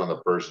drafted on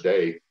the first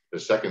day, the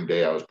second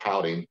day I was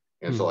pouting.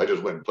 And so I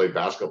just went and played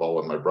basketball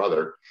with my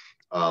brother.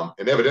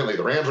 And evidently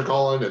the Rams are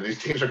calling and these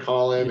teams are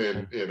calling,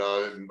 and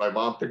and my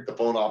mom picked the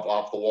phone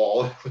off the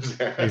wall.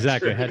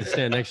 Exactly. I had to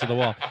stand next to the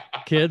wall.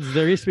 Kids,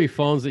 there used to be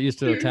phones that used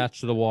to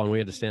attach to the wall, and we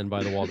had to stand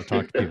by the wall to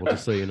talk to people,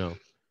 just so you know.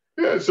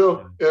 Yeah.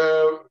 So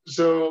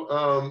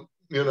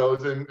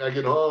then I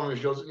get home and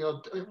she goes,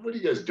 what are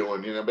you guys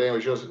doing? But anyway,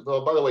 she goes,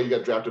 well, by the way, you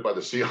got drafted by the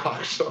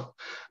Seahawks. So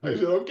I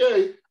said,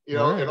 okay.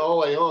 and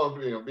all I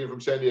owned, being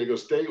from San Diego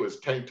State, was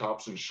tank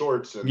tops and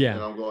shorts, and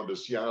I'm going to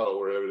Seattle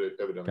where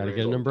evidently got to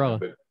get an umbrella.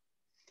 But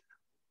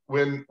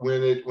when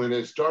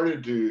it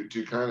started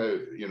to kind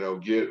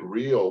of get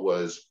real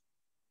was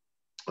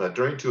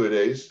during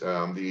two-a-days,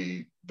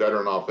 the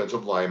veteran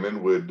offensive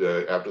lineman would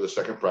after the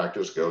second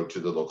practice go to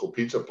the local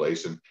pizza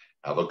place and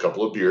have a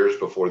couple of beers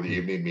before the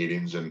evening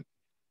meetings, and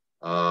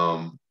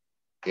I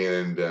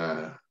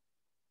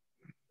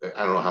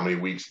don't know how many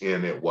weeks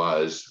in it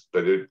was,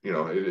 but it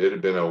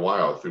had been a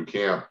while through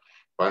camp.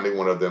 Finally,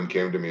 one of them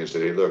came to me and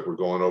said, "Hey, look, we're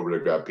going over to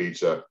grab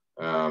pizza.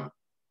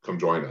 Come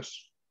join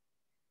us."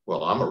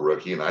 Well, I'm a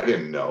rookie and I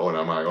didn't know. And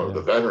I'm like, oh,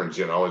 the veterans,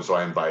 and so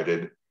I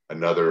invited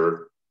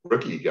another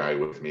rookie guy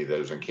with me that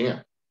was in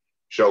camp.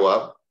 Show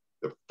up.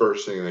 The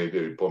first thing they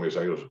did, he pulled me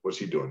aside, he goes, "What's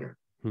he doing here?"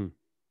 And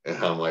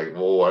I'm like,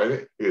 "Well,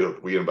 why?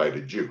 We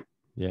invited you."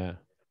 Yeah.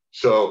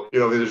 So,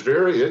 it's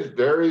very,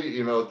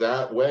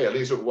 that way, at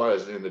least it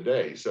was in the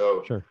day.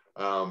 So, sure.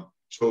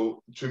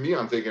 So to me,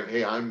 I'm thinking,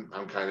 hey, I'm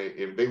kind of,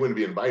 they wouldn't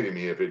be inviting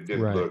me if it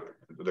didn't look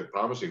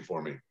promising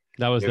for me.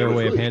 That was their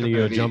way of handing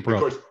you a jump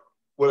rope. Of course,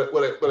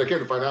 what I came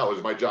to find out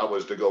was my job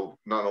was to go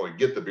not only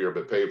get the beer,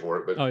 but pay for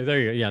it. But there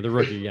you go. Yeah. The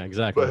rookie. Yeah,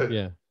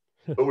 exactly.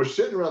 But we're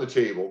sitting around the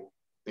table,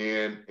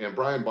 and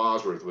Brian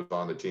Bosworth was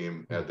on the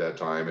team at that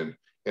time.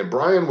 And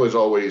Brian was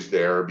always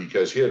there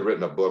because he had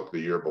written a book the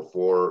year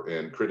before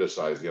and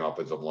criticized the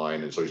offensive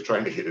line. And so he's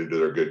trying to get into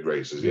their good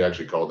graces. He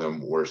actually called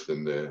them worse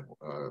than the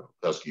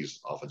Huskies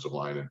offensive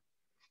line. And,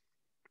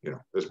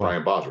 it's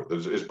Brian Bosworth.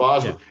 It's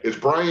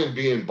Brian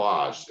being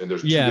Boz. And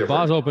there's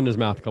Boz opened his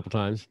mouth a couple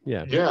times.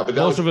 Yeah. But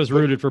most of us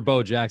rooted for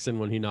Bo Jackson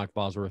when he knocked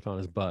Bosworth on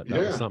his butt. That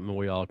was something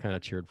we all kind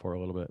of cheered for a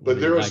little bit.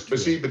 But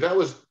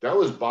that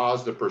was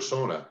Boz the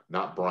persona,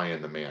 not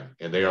Brian the man.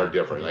 And they are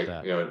different. I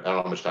don't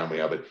know how much time we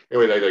have, but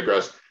anyway, I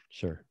digress.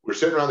 Sure. We're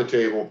sitting around the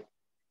table,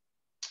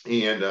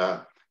 and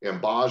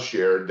Boz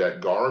shared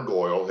that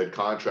Gargoyle had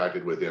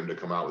contracted with him to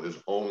come out with his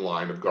own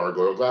line of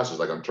gargoyle glasses,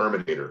 like on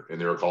Terminator, and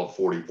they were called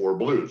 44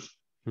 Blues.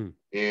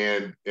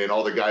 And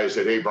all the guys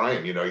said, "Hey,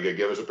 Brian, you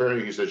give us a pair."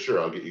 And he said, "Sure,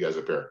 I'll get you guys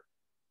a pair."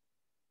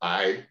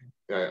 I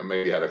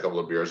maybe had a couple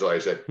of beers, so I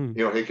said,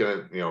 "Hey,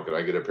 can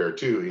I get a pair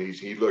too?"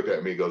 He looked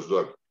at me, and goes,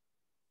 "Look,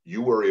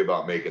 you worry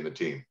about making the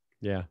team,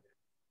 and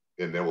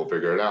then we'll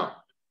figure it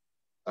out."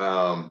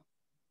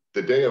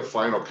 The day of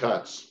final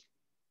cuts,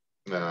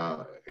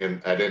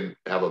 and I didn't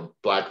have a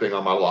black thing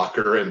on my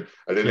locker, and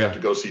I didn't have to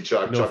go see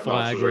Chuck. Chuck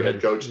Knox was our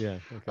head coach.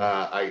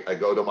 I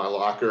go to my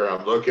locker,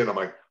 I'm looking, I'm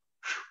like,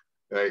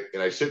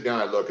 and I sit down,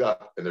 I look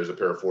up, and there's a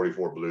pair of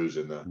 44 Blues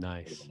in the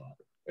locker.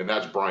 And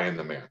that's Brian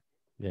the man.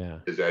 Yeah.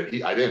 Is that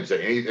I didn't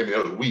say anything. I mean,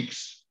 it was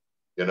weeks,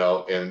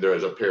 and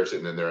there's a pair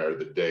sitting in there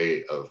the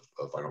day of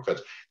final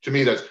cuts. To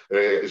me,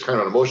 it's kind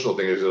of an emotional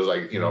thing. It was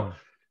like,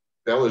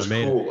 that was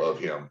cool of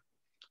him.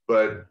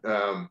 But,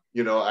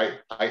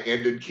 I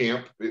ended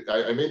camp.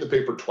 I made the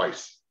paper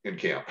twice in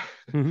camp.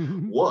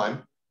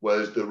 One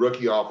was the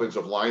rookie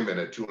offensive lineman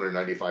at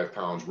 295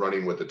 pounds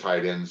running with the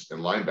tight ends and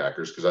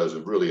linebackers, because I was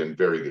really in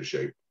very good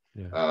shape.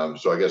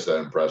 So I guess that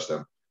impressed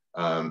them.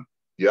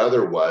 The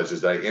other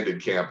is that I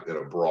ended camp in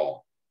a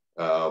brawl.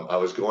 I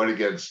was going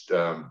against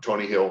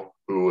Tony Hill,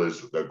 who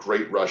was a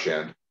great rush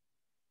end,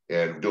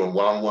 and doing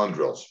one-on-one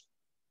drills.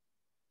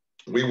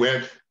 We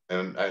went,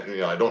 and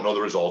I don't know the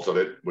results of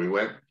it. We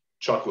went.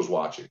 Chuck was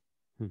watching.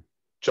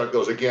 Chuck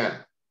goes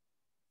again.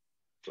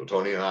 So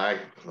Tony and I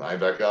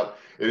back up.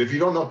 And if you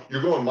don't know,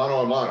 you're going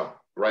mano a mano,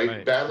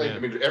 right? Battling. Yeah. I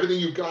mean, everything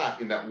you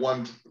got in that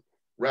one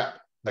rep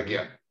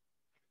again.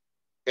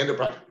 End of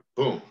practice.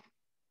 Boom.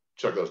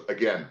 Chuck goes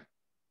again.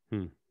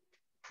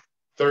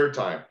 Third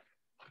time.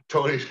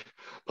 Tony's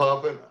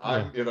pumping.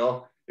 I'm,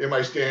 in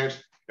my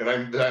stance. And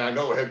I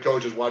know head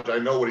coach is watching. I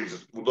know what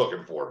he's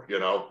looking for,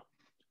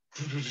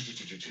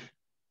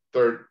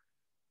 Third,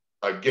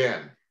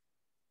 again.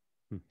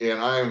 And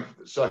I'm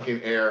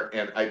sucking air,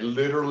 and I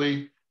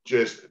literally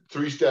just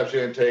 3 steps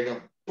in, take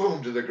him,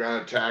 boom, to the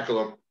ground, and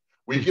tackle him.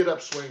 We get up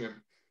swinging,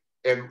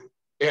 and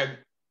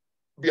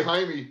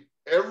behind me,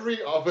 every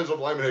offensive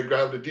lineman had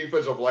grabbed a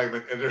defensive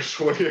lineman, and they're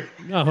swinging.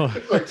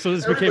 So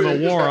this became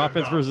a war,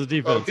 offense versus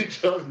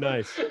defense.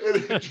 Nice.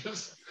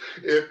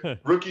 And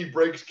rookie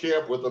breaks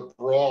camp with a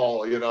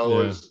brawl,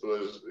 those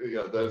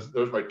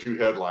my 2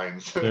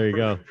 headlines. There you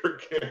go.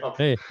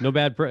 Hey, no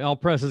bad all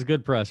press is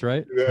good press,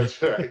 right?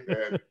 That's right,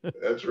 man.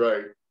 That's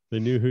right. They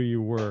knew who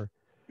you were.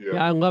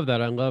 Yeah, I love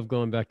that. I love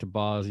going back to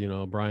Boz,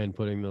 Brian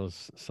putting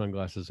those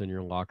sunglasses in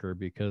your locker,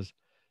 because,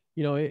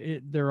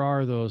 there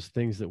are those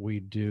things that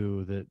we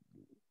do, that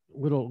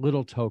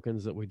little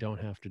tokens that we don't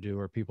have to do,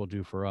 or people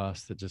do for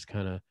us, that just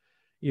kind of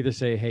either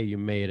say, "Hey, you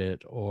made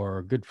it,"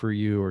 or "Good for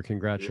you," or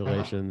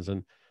 "Congratulations."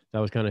 And that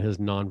was kind of his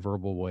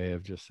nonverbal way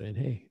of just saying,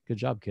 "Hey, good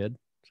job, kid."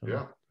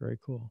 So, very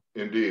cool.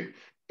 Indeed.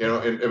 And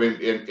I mean,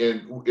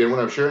 and when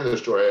I'm sharing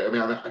this story, I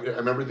mean, I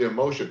remember the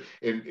emotion.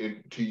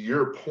 And to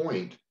your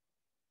point,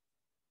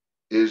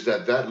 is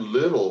that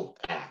little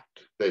act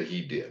that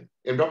he did,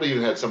 and probably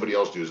even had somebody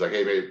else do, is like,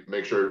 "Hey,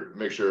 make sure."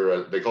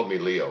 They called me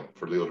Leo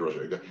for Leo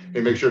DesRochers.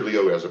 Hey, make sure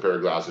Leo has a pair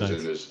of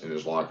glasses in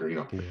his locker.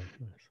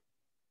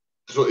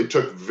 So it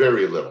took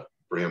very little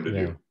for him to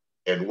do.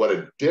 And what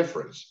a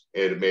difference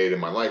it made in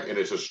my life. And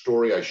it's a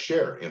story I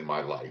share in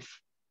my life.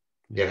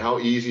 And how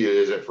easy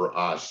is it for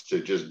us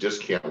to just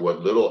discount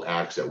what little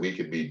acts that we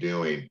could be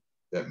doing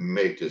that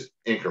make this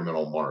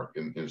incremental mark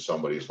in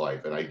somebody's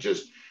life. And I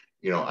just,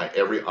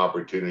 every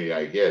opportunity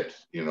I get,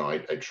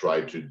 I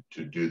try to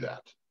do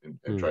that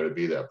and try to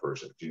be that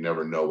person. You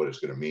never know what it's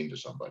going to mean to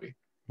somebody.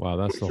 Wow,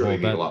 that's the whole.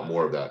 Need a lot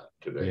more of that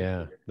today.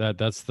 Yeah,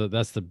 that's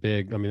the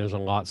big. I mean, there's a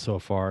lot so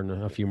far, and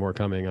a few more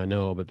coming, I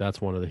know. But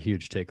that's one of the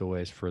huge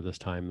takeaways for this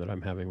time that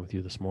I'm having with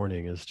you this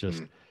morning is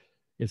just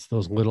it's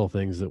those little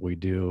things that we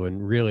do.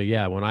 And really,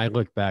 yeah, when I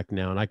look back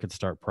now, and I could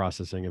start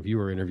processing. If you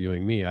were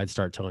interviewing me, I'd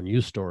start telling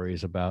you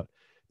stories about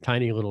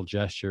tiny little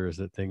gestures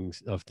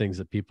things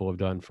that people have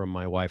done, from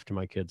my wife to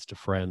my kids to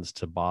friends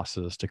to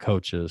bosses to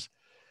coaches.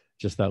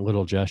 Just that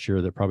little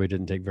gesture that probably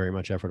didn't take very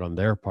much effort on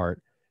their part.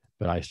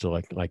 But I still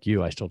like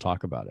you, I still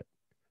talk about it.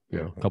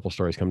 A couple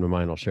stories come to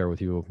mind. I'll share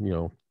with you,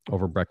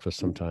 over breakfast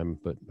sometime,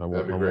 but I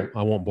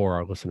won't bore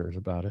our listeners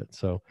about it.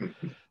 So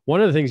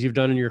one of the things you've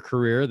done in your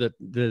career that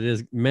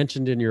is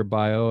mentioned in your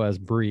bio as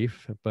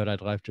brief, but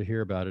I'd like to hear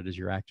about it, is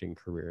your acting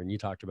career. And you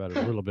talked about it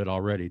a little bit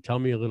already. Tell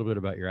me a little bit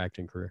about your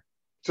acting career.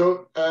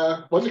 So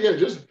once again,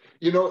 just,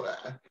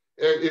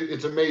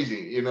 it's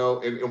amazing,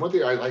 and one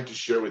thing I like to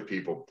share with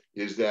people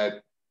is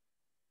that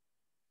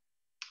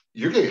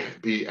you're going to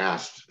be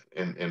asked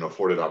and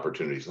afforded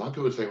opportunities. A lot of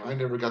people say, well, I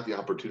never got the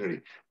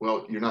opportunity.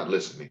 Well, you're not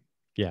listening.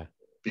 Yeah.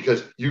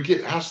 Because you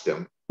get asked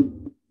them,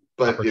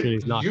 but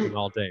opportunities knocking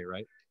all day,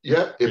 right?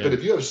 Yeah. But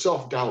if you have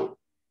self-doubt,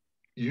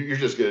 you're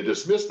just going to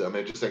dismiss them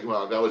and just think,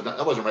 well, that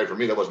wasn't right for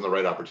me. That wasn't the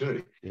right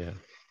opportunity. Yeah.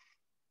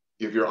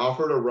 If you're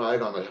offered a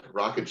ride on a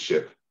rocket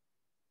ship,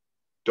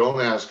 don't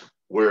ask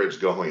where it's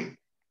going.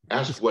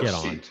 Ask just what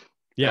seat.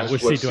 Yeah,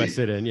 which seat do I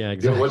sit in? Yeah,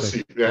 exactly. Yeah, what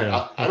seat?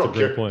 Yeah, I don't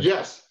care. Point.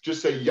 Yes,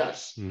 just say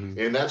yes,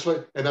 and that's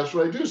what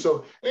I do.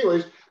 So,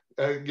 anyways,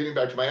 getting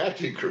back to my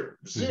acting career,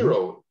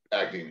 zero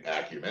acting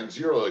acumen,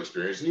 zero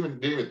experience.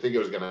 Didn't even think it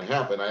was going to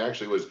happen. I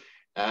actually was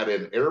at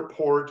an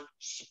airport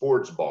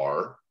sports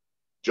bar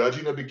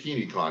judging a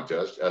bikini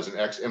contest as an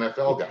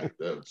ex-NFL guy,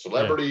 the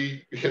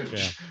celebrity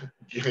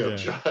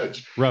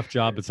judge. Rough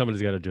job, but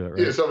somebody's got to do it,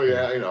 right? Yeah, somebody,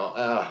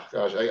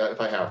 gosh,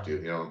 if I have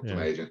to, to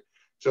my agent.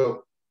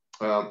 So.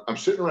 I'm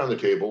sitting around the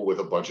table with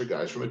a bunch of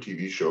guys from a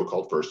TV show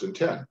called First and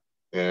 10.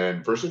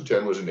 And First and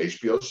 10 was an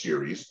HBO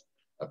series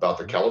about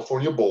the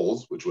California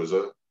Bulls, which was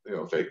a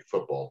fake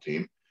football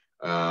team.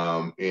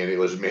 And it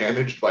was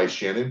managed by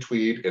Shannon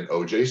Tweed and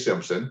O.J.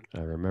 Simpson. I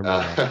remember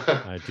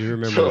that. I do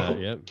remember that.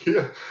 Yep.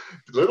 Yeah.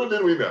 Little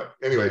did we know.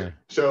 Anyway,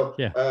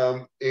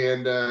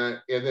 and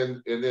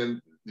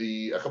then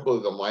a couple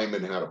of the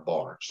linemen had a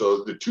bar.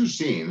 So the two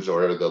scenes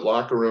are the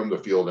locker room, the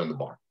field, and the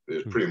bar.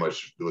 Is pretty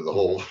much what the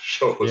whole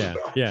show was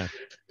about. Yeah.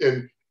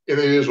 And it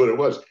is what it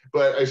was.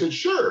 But I said,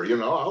 sure,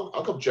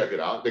 I'll come check it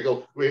out. They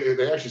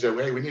actually said,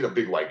 hey, we need a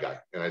big white guy.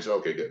 And I said,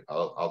 okay, good.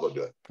 I'll go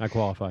do it. I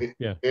qualify.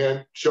 Yeah.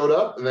 And showed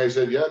up and they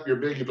said, yep, you're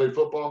big. You played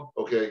football.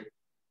 Okay.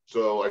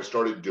 So I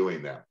started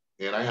doing that.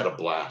 And I had a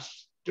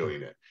blast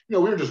doing it. We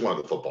were just one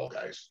of the football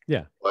guys.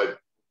 Yeah. But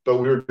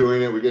we were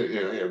doing it. We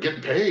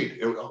getting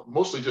paid.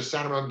 Mostly just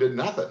sat around and did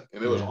nothing.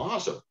 And it was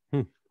awesome.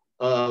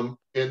 And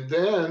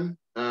then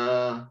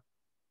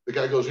the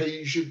guy goes, hey,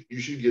 you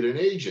should get an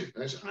agent.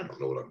 And I said, I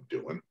don't know what I'm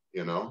doing,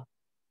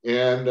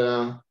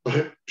 and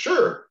but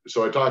sure.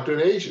 So I talked to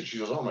an agent. She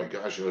goes, oh my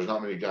gosh, there's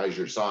not many guys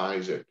your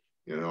size. At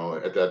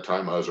that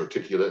time I was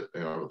articulate.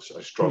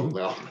 I struggle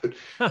now. But,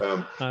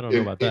 I don't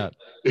know about that.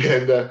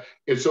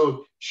 And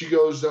so she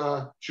goes,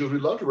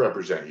 we'd love to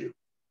represent you.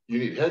 You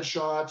need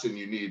headshots and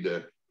you need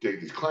to take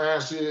these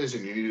classes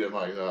and you need. I'm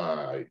like,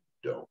 I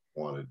don't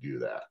want to do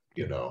that.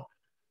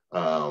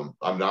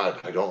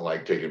 I don't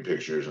like taking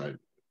pictures. And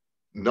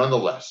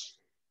nonetheless,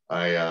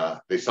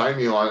 they signed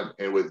me on,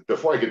 and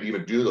before I could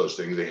even do those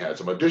things, they had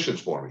some auditions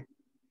for me.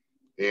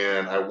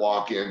 And I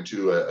walk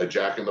into a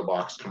Jack in the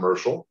Box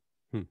commercial,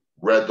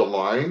 read the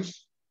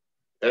lines,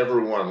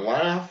 everyone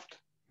laughed,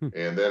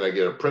 and then I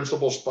get a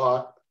principal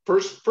spot.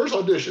 First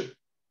audition.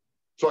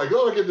 So I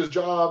go and get this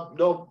job,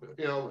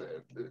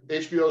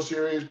 HBO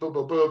series, boom,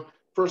 boom, boom.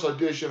 First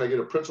audition, I get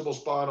a principal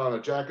spot on a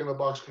Jack in the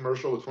Box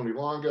commercial with Tony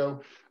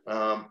Longo.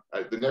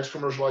 The next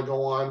commercial I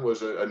go on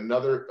was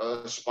another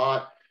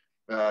spot.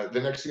 The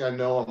next thing I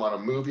know, I'm on a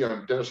movie.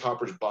 I'm Dennis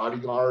Hopper's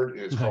bodyguard.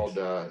 And it's called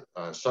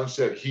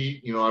Sunset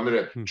Heat. I'm in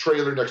a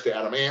trailer next to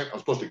Adam Ant. I'm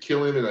supposed to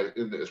kill him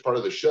as part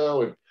of the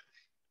show.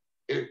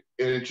 And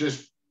it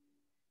was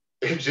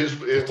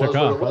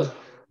what it was.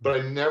 But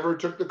I never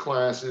took the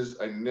classes.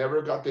 I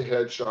never got the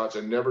headshots. I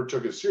never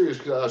took it serious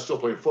because I was still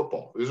playing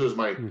football. This was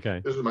my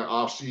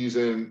off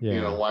season.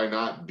 Yeah. Why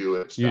not do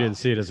it? You didn't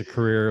see it as a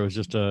career. It was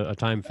just a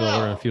time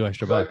filler and a few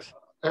extra bucks.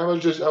 I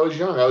was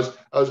young. I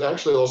was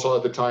actually also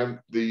at the time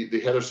the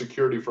head of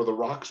security for the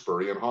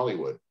Roxbury in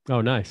Hollywood.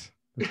 Oh, nice.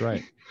 That's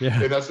right.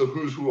 Yeah. And that's the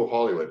who's who of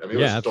Hollywood. I mean, it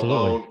Yeah, was absolutely.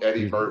 Stallone,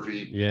 Eddie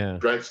Murphy, Yeah.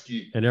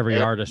 Gretzky, And every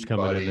artist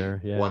coming in everybody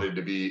there. Yeah. wanted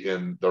to be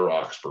in the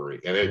Roxbury,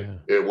 and Yeah.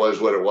 it was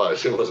what it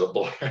was. It was a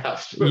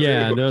blast.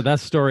 Yeah, no,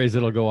 that's stories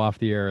that'll go off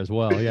the air as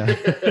well. Yeah.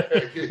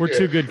 We're Yeah,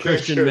 two good can't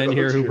Christian share men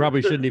here those who here.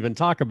 probably shouldn't even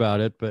talk about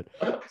it, but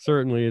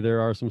certainly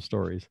there are some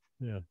stories.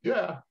 Yeah.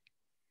 Yeah.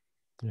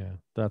 Yeah,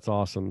 that's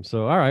awesome.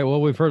 So, all right. Well,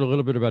 we've heard a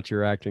little bit about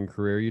your acting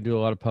career. You do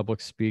a lot of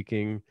public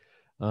speaking.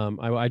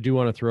 I do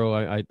want to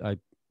throw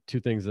two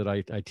things that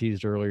I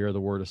teased earlier: the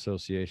word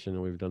association,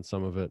 and we've done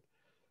some of it.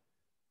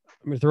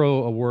 I'm going to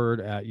throw a word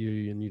at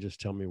you, and you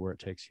just tell me where it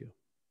takes you.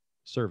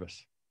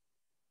 Service.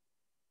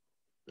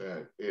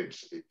 I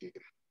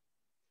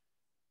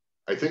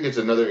think it's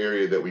another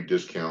area that we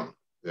discount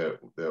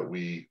that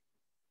we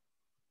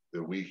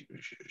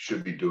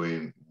should be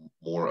doing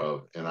more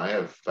of. And I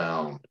have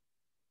found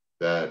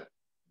that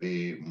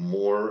the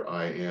more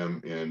I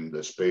am in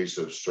the space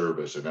of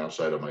service and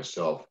outside of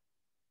myself,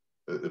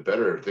 the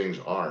better things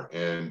are.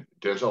 And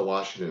Denzel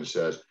Washington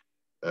says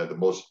the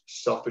most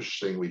selfish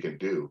thing we can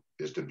do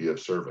is to be of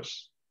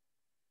service.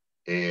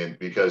 And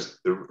because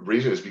the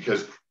reason is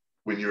because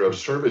when you're of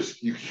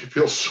service, you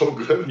feel so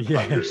good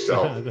about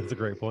yourself. That's a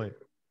great point.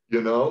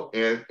 You know,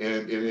 and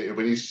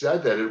when he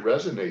said that, it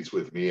resonates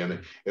with me.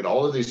 And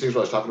all of these things,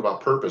 when I was talking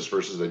about purpose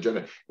versus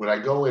agenda, when I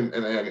go in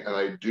and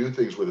I do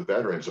things with the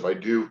veterans, if I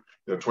do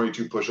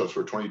 22 push-ups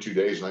for 22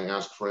 days, and I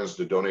ask friends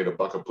to donate a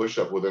buck a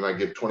push-up, well, then I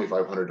give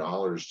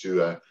 $2,500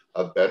 to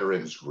a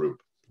veterans group,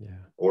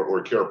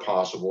 or Care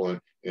Possible,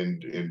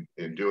 and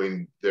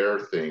doing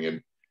their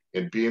thing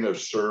and being of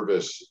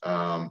service,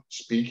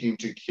 speaking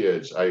to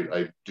kids.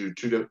 I do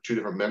two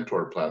different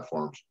mentor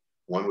platforms.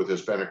 One with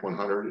Hispanic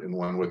 100 and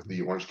one with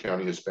the Orange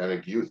County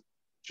Hispanic Youth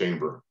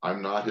Chamber.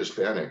 I'm not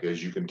Hispanic,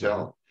 as you can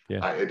tell.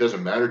 It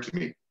doesn't matter to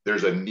me.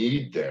 There's a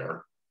need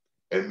there.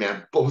 And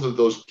man, both of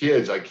those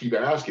kids, I keep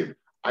asking,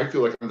 I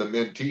feel like I'm the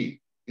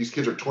mentee. These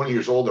kids are 20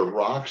 years old. They're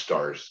rock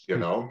stars,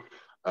 and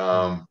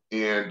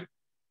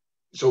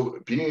so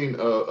being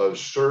of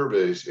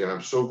service, and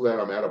I'm so glad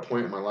I'm at a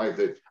point in my life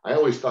that I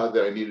always thought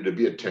that I needed to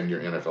be a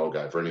 10-year NFL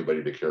guy for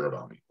anybody to care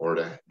about me, or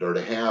to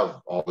have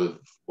all of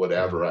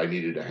whatever I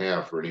needed to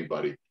have for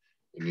anybody.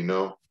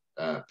 And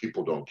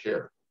people don't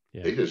care.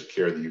 They just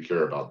care that you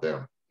care about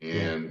them.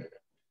 And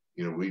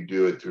we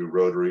do it through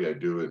Rotary. I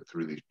do it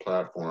through these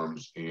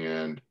platforms,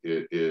 and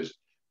it has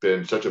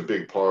been such a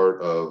big part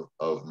of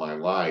my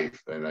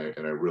life, and I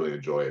really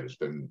enjoy it. It's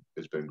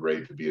been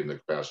great to be in the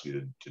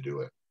capacity to do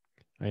it.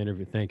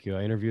 Thank you.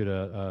 I interviewed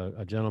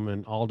a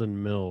gentleman,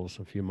 Alden Mills,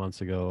 a few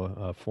months ago,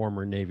 a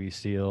former Navy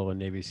SEAL and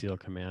Navy SEAL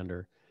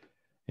commander.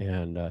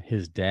 And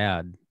his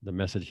dad, the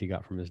message he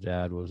got from his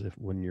dad was,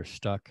 when you're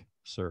stuck,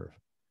 serve.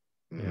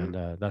 And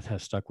that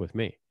has stuck with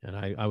me. And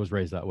I was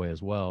raised that way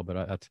as well.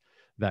 But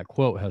that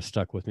quote has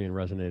stuck with me and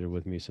resonated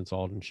with me since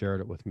Alden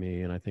shared it with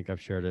me. And I think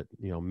I've shared it,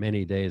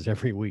 many days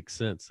every week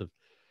since.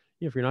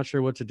 If you're not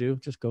sure what to do,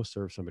 just go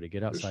serve somebody.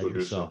 Get outside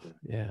yourself.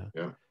 Yeah.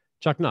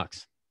 Chuck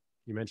Knox.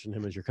 You mentioned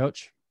him as your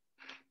coach.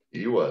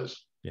 He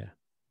was. Yeah.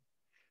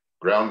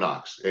 Ground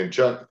Knox. And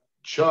Chuck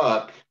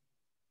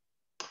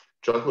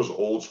was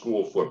old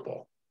school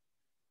football.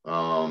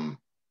 But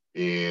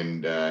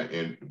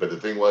the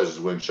thing was,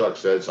 when Chuck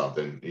said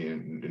something,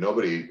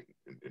 nobody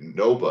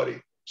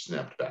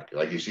snapped back.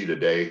 Like you see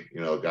today,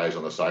 guys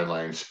on the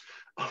sidelines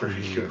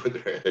arguing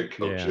with their head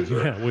coaches.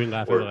 We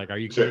laugh at it like, are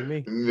you kidding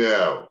me?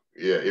 No.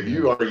 Yeah, if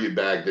you argue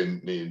back,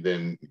 then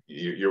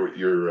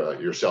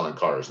you're selling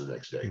cars the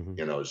next day.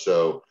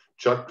 So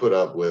Chuck put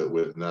up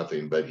with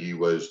nothing, but he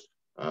was,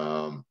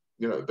 but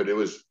it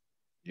was,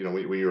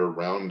 when you're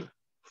around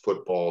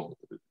football,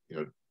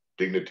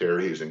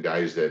 dignitaries and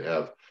guys that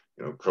have,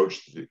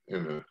 coached,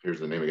 here's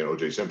the name again,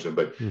 O.J. Simpson,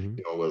 but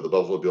with the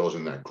Buffalo Bills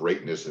and that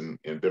greatness and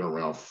been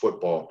around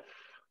football.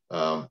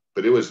 But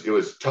it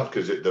was tough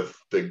because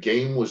the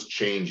game was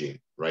changing,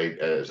 right?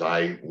 As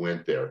I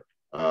went there.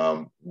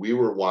 We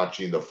were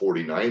watching the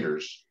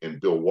 49ers and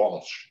Bill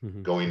Walsh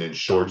going in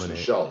shorts and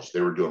shells.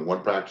 They were doing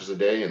one practice a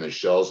day and the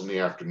shells in the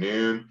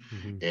afternoon.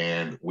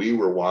 And we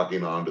were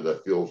walking onto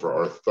the field for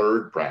our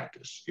third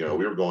practice. We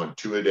were going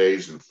 2 a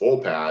days and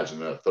full pads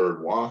and a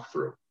third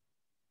walkthrough.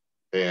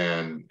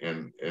 And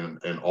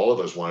all of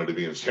us wanted to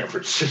be in San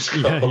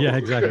Francisco. Yeah,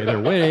 exactly. They're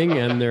winning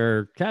and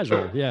they're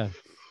casual. Yeah.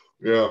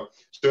 Yeah.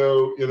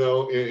 So,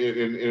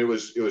 it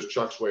was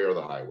Chuck's way or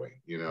the highway,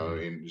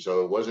 and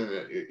so it wasn't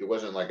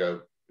like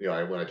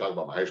when I talk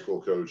about my high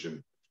school coach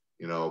and,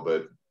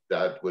 but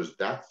that was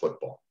that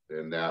football,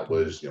 and that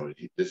was,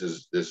 this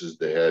is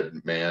the head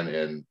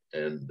man,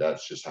 and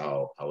that's just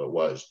how it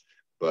was.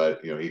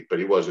 But,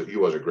 he was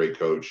a great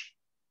coach.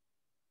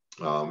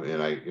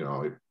 And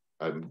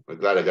I'm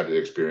glad I got the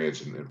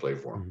experience and play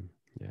for him.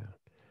 Yeah.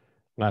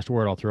 Last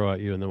word I'll throw at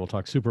you, and then we'll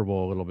talk Super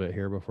Bowl a little bit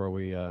here before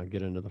we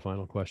get into the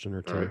final question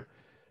or two. Right.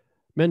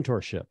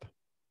 Mentorship.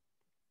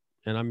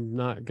 And I'm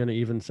not going to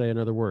even say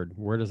another word.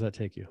 Where does that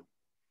take you?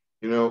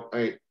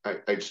 I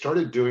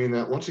started doing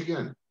that once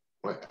again.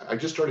 I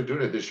just started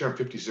doing it this year. I'm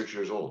 56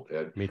 years old,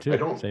 Ed. Me too. I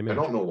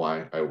don't know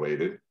why I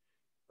waited.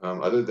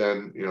 other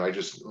than,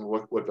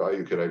 what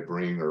value could I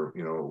bring, or,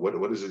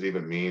 what does it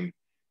even mean?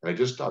 And I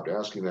just stopped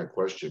asking that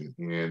question.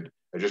 And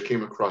I just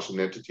came across an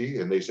entity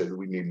and they said,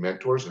 we need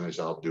mentors. And I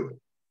said, I'll do it.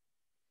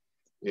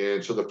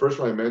 And so the first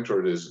one I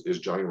mentored is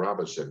Johnny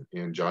Robinson.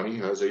 And Johnny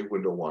has a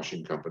window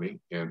washing company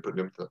and put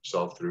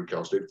himself through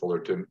Cal State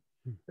Fullerton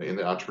in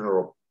the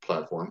entrepreneurial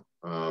platform.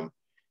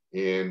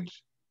 And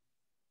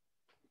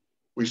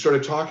we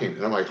started talking,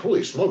 and I'm like,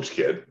 holy smokes,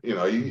 kid,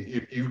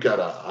 you've got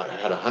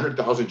had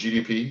 100,000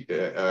 GDP,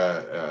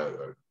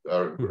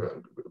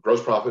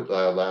 gross profit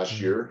last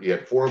year. You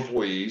had 4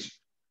 employees,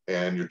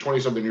 and you're 20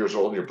 something years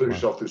old, and you're putting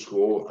yourself through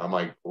school. I'm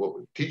like,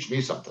 well, teach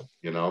me something,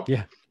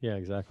 Yeah,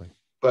 exactly.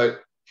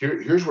 But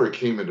here's where it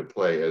came into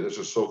play. This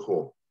is so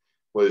cool.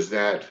 Was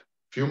that a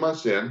few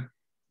months in,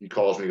 he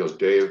calls me, he goes,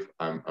 Dave,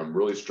 I'm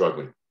really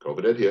struggling.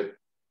 COVID had hit.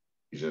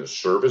 He's in a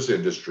service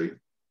industry.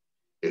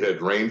 It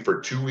had rained for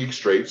 2 weeks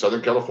straight.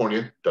 Southern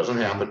California doesn't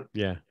happen.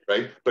 Yeah.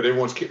 Right. But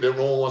everyone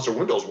wants their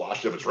windows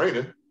washed if it's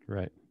raining.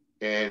 Right.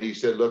 And he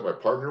said, look, my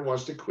partner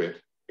wants to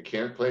quit. I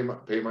can't pay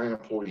my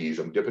employees.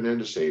 I'm dipping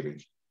into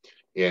savings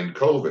and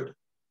COVID.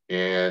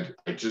 And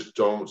I just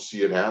don't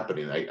see it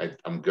happening.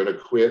 I'm going to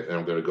quit and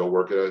I'm going to go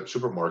work at a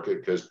supermarket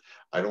because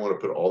I don't want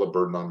to put all the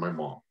burden on my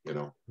mom,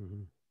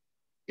 Mm-hmm.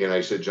 And I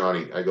said,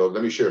 Johnny, I go,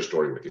 let me share a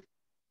story with you.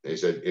 They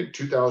said in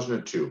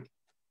 2002,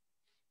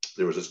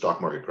 there was a stock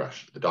market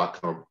crash. The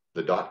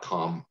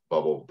dot-com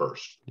bubble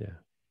burst. Yeah.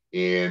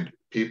 And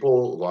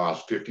people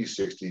lost 50,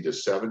 60 to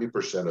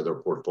 70% of their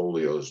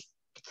portfolios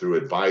through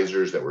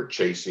advisors that were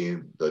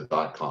chasing the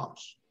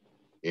dot-coms.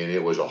 And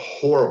it was a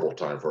horrible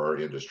time for our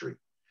industry.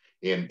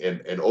 And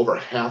over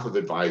half of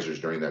advisors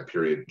during that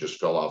period just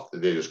fell off.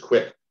 They just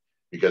quit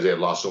because they had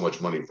lost so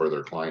much money for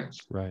their clients.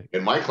 Right.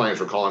 And my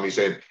clients were calling me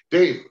saying,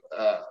 Dave,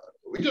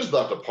 we just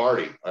left a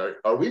party.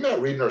 Are we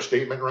not reading our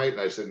statement right? And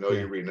I said, no,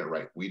 You're reading it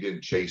right. We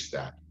didn't chase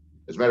that.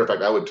 As a matter of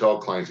fact, I would tell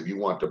clients, if you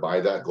want to buy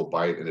that, go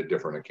buy it in a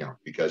different account,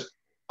 because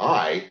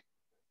I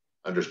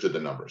understood the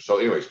numbers. So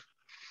anyways,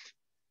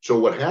 so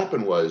what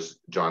happened was,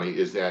 Johnny,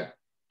 is that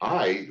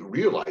I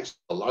realized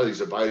a lot of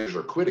these advisors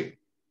are quitting,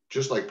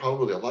 just like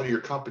probably a lot of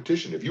your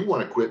competition. If you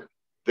want to quit,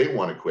 they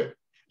want to quit.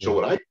 Yeah. So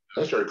what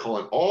I started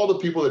calling all the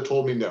people that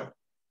told me no,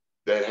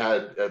 that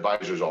had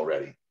advisors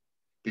already,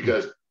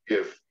 because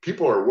if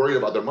people are worried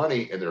about their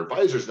money and their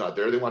advisor's not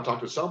there, they want to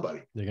talk to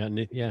somebody. They got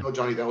it. Yeah.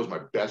 Johnny, that was my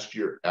best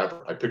year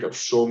ever. I picked up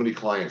so many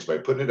clients by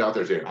putting it out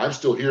there saying, I'm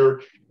still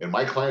here and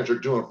my clients are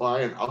doing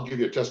fine. I'll give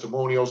you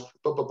testimonials.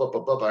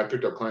 I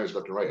picked up clients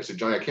left and right. I said,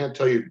 Johnny, I can't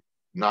tell you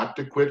not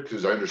to quit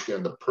because I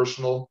understand the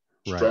personal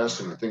stress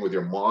and the thing with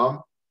your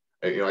mom.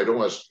 I don't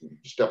want to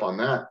step on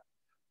that.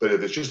 But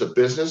if it's just a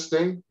business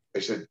thing, I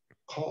said,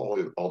 call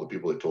all the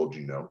people that told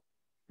you no.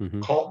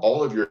 Mm-hmm. Call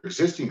all of your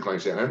existing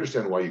clients and I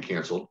understand why you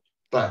canceled.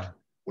 But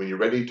when you're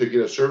ready to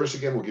get a service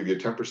again, we'll give you a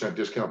 10%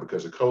 discount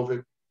because of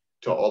COVID.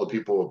 Tell all the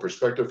people of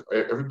perspective,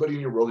 everybody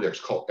in your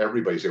Rolodex, call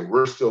everybody, say,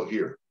 we're still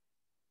here.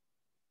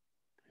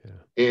 Yeah.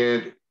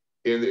 And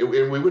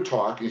we would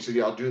talk and he said,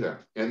 yeah, I'll do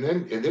that. And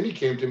then he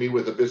came to me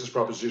with a business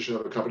proposition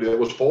of a company that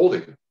was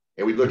folding.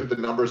 And we looked at the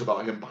numbers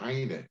about him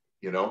buying it,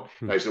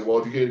 And I said, well,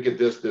 if you could get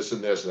this,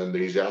 and this, and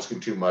he's asking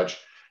too much,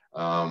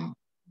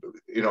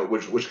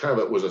 which kind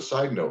of was a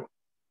side note.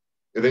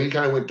 And then he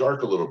kind of went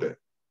dark a little bit.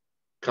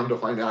 Come to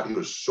find out, he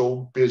was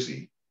so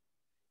busy.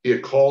 He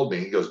had called me.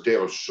 He goes,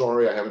 Dave, I'm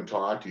sorry I haven't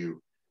talked to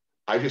you.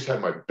 I just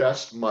had my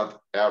best month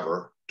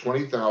ever,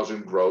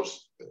 $20,000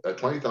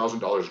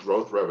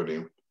 growth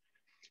revenue.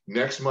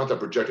 Next month, I'm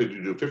projected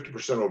to do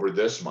 50% over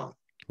this month.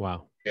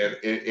 Wow. And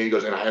he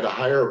goes, and I had to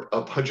hire a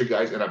bunch of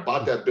guys, and I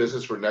bought that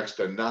business for next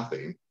to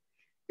nothing.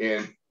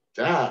 And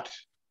that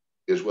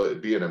is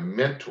what being a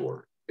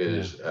mentor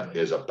is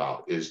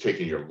about, is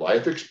taking your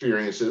life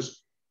experiences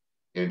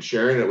and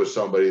sharing it with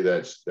somebody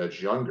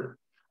that's younger.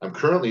 I'm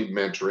currently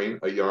mentoring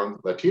a young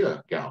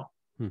Latina gal,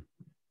 an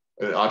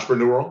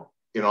entrepreneurial,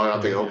 and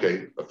I'm thinking,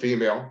 okay, a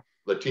female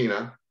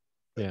Latina.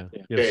 Yeah.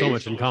 You have so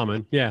much in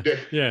common. Yeah.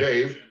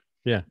 Dave.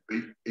 Yeah.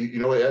 You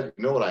know what, Ed?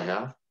 You know what I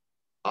have?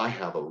 I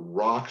have a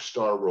rock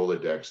star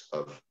Rolodex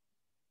of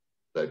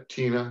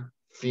Latina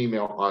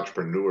female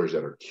entrepreneurs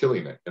that are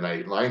killing it. And I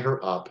line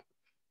her up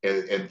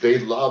and they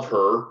love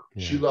her.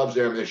 Yeah. She loves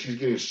them and she's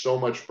getting so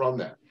much from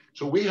that.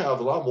 So we have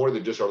a lot more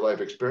than just our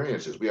life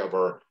experiences. We have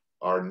our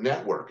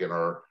network and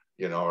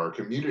our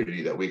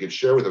community that we can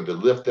share with them to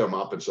lift them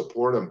up and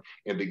support them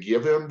and to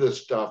give them the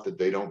stuff that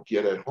they don't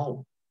get at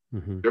home.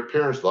 Mm-hmm. Their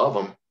parents love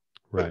them.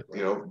 Right.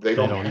 But, they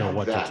don't know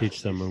what that. to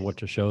teach them and what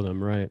to show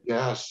them. Right.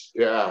 Yes.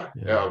 Yeah.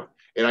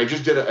 And I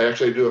just I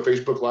do a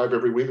Facebook Live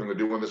every week. I'm going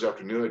to do one this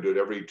afternoon. I do it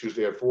every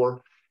Tuesday at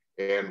 4.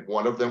 And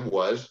one of them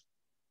was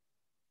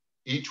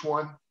each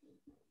one,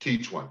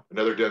 teach one.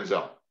 Another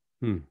Denzel.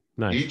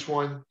 Nice. Each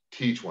one,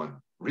 teach one.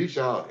 Reach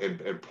out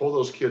and pull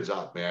those kids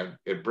up, man,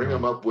 and bring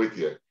them up with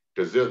you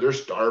because they're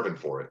starving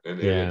for it. And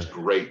it's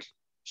great.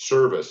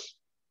 Service,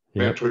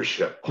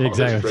 mentorship.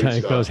 Exactly.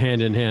 It goes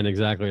hand in hand.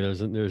 Exactly.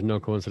 There's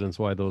no coincidence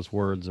why those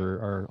words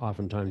are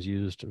oftentimes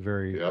used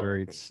very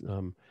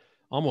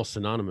almost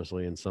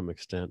synonymously in some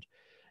extent.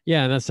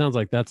 Yeah, and that sounds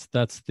like that's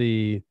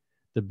the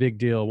big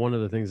deal. One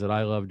of the things that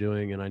I love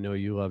doing, and I know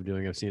you love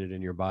doing, I've seen it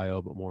in your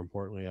bio, but more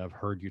importantly, I've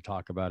heard you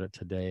talk about it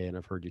today, and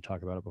I've heard you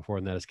talk about it before,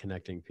 and that is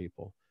connecting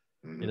people.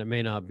 Mm-hmm. And it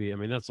may not be, I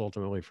mean, that's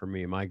ultimately for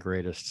me, my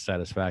greatest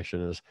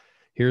satisfaction is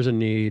here's a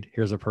need,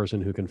 here's a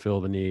person who can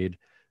fill the need,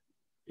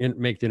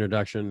 make the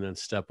introduction, and then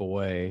step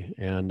away.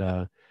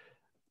 And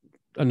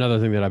another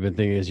thing that I've been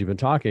thinking as you've been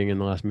talking in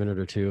the last minute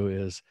or two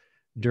is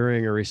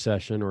during a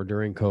recession or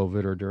during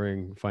COVID or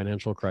during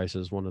financial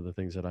crisis, one of the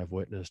things that I've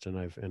witnessed and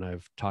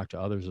I've talked to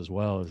others as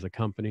well is the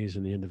companies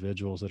and the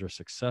individuals that are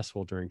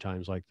successful during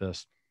times like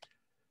this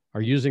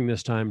are using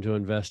this time to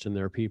invest in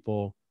their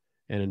people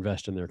and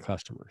invest in their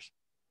customers.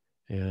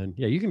 And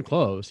yeah, you can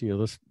close,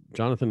 this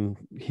Jonathan,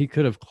 he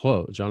could have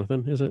closed.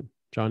 Jonathan, is it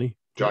Johnny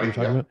Johnny, you're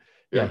talking yeah, about?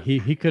 Yeah,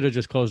 yeah. he could have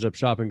just closed up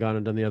shop and gone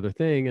and done the other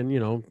thing.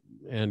 And,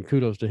 and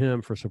kudos to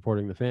him for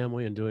supporting the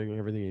family and doing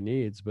everything he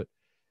needs. But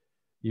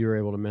you were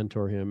able to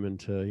mentor him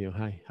into,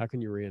 how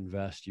can you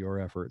reinvest your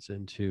efforts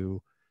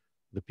into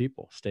the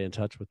people, stay in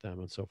touch with them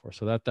and so forth.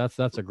 So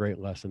that's a great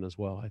lesson as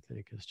well, I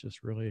think, is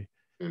just really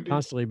Indeed.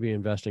 constantly be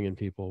investing in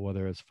people,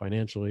 whether it's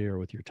financially or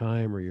with your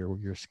time or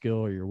your skill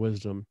or your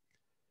wisdom.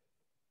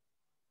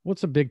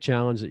 What's a big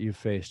challenge that you've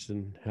faced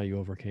and how you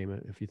overcame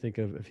it? If you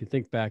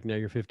think back now,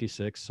 you're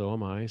 56, so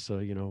am I. So,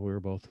 we were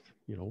both,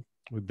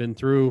 we've been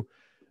through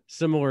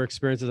similar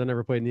experiences. I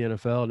never played in the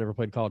NFL, never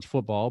played college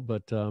football,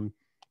 but,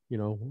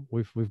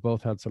 we've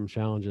both had some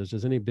challenges.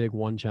 Does any big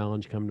one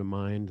challenge come to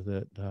mind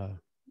that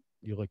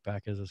you look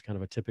back as kind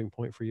of a tipping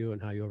point for you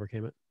and how you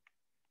overcame it?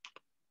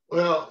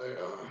 Well,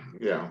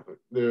 yeah,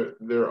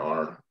 there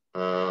are.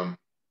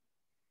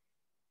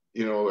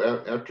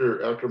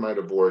 After my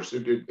divorce,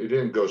 it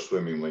didn't go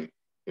swimmingly,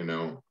 and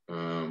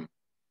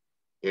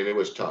it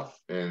was tough.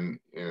 And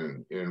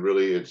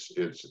really,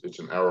 it's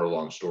an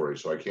hour-long story,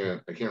 so I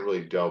can't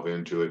really delve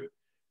into it.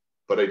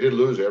 But I did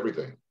lose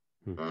everything,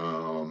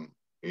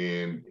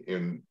 and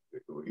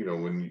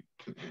when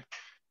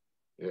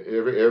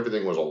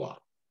everything was a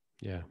lot.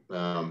 Yeah.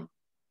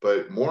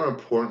 But more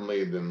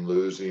importantly than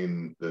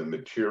losing the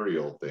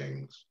material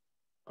things,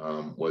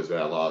 was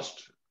that I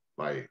lost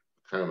my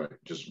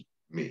just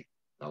me.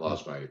 I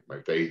lost my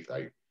faith.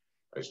 I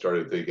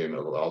started thinking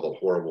of all the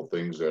horrible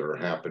things that are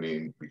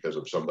happening because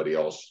of somebody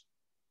else,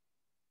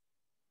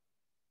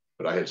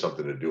 but I had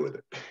something to do with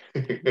it.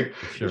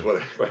 Sure. Is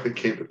what I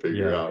came to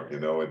figure out,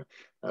 and I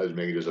was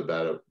making just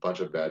a bunch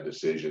of bad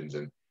decisions,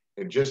 and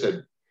just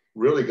had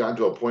really gotten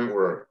to a point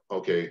where,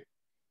 okay,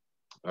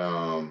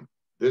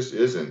 this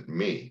isn't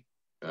me,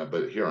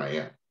 but here I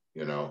am,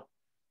 and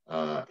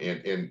I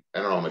don't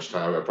know how much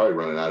time. I'm probably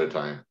running out of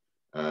time.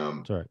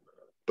 Sorry.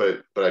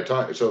 But I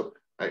talk. So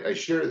I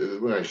share,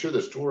 when I share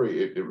the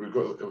story, it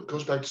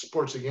goes back to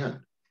sports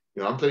again.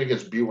 I'm playing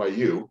against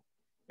BYU,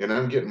 and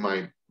I'm getting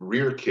my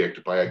rear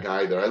kicked by a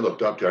guy that I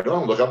looked up to. I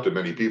don't look up to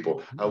many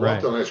people. I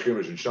walked on that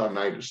scrimmage and shot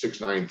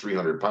 6'9",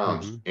 300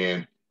 pounds,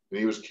 and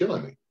he was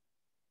killing me.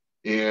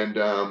 And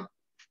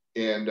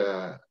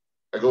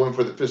I go in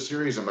for the fifth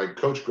series, and my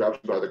coach grabs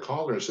me by the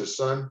collar and says,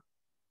 "Son,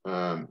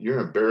 you're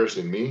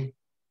embarrassing me.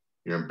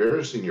 You're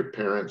embarrassing your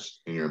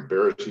parents, and you're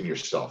embarrassing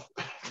yourself."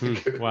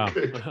 Wow.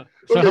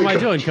 So how am I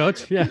doing,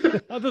 Coach? Yeah.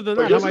 Other than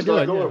that, how am I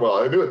doing? Going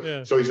well. I knew it.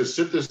 Yeah. So he says,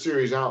 "Sit this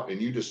series out,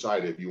 and you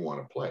decide if you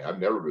want to play." I've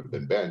never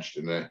been benched,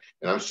 and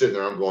I'm sitting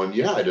there. I'm going,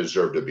 "Yeah, I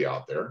deserve to be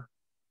out there,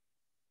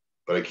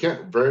 but I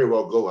can't very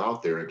well go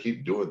out there and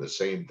keep doing the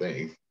same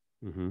thing."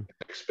 And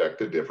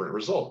expect a different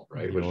result,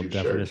 right? The old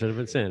definition of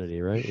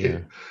insanity, right?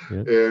 Yeah.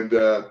 And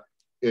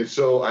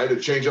so I had to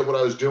change up what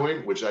I was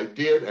doing, which I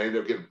did. I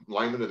ended up getting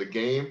lineman of the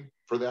game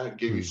for that. It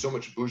gave me so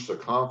much boost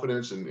of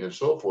confidence and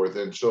so forth.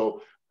 And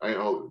so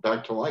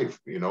back to life,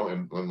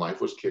 and when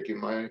life was kicking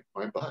my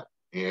butt,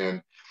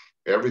 and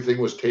everything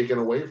was taken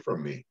away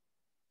from me.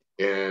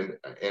 And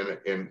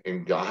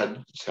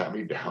God sat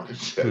me down and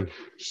said,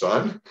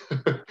 "Son,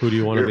 who do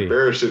you want to be? You're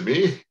embarrassing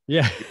me.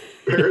 Yeah.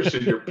 You're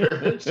embarrassing your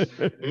parents,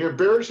 and you're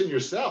embarrassing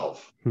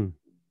yourself.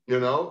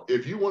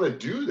 If you want to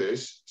do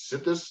this,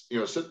 sit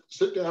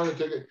down and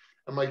take it."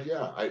 I'm like,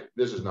 "Yeah,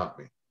 this is not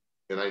me,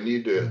 and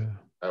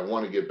I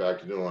want to get back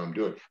to doing what I'm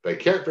doing, but I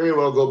can't very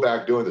well go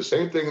back doing the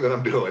same thing that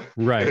I'm doing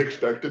and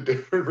expect a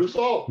different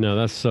result." No,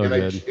 that's so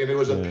good. And it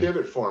was a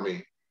pivot for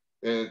me.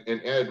 And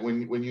Ed,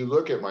 when you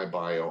look at my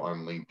bio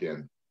on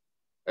LinkedIn,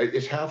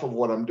 it's half of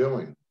what I'm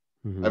doing.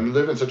 I'm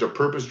living such a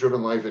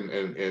purpose-driven life and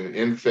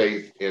in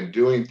faith and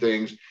doing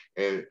things.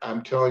 And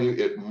I'm telling you,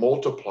 it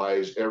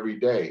multiplies every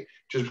day.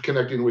 Just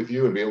connecting with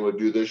you and being able to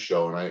do this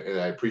show. And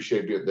I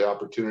appreciate the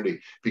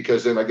opportunity,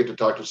 because then I get to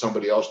talk to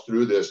somebody else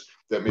through this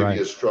that maybe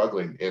is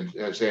struggling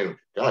and saying,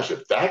 "Gosh,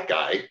 if that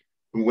guy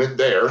who went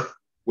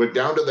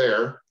down to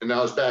there, and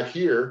now is back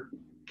here,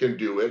 can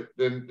do it,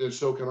 then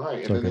so can I."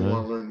 And then they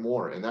want to learn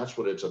more. And that's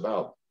what it's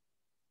about.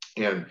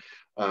 And,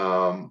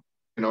 that's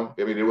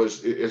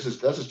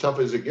as tough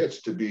as it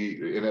gets to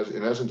be, in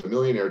essence, a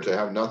millionaire, to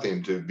have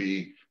nothing, to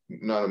be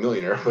not a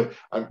millionaire, but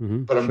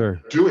I'm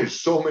doing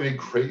so many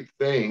great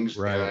things.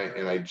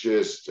 And I'm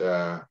just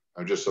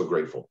so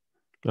grateful.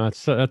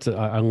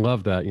 I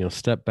love that,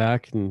 step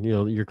back and,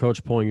 your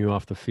coach pulling you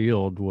off the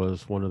field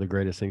was one of the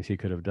greatest things he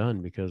could have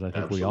done, because I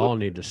think we all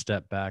Absolutely. need to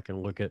step back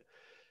and look at,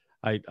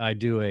 I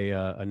do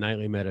a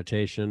nightly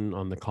meditation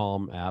on the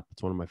Calm app.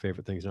 It's one of my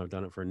favorite things. And I've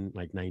done it for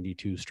like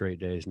 92 straight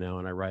days now.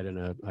 And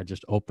I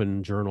just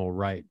open journal,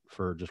 write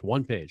for just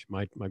one page.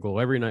 My goal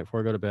every night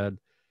before I go to bed,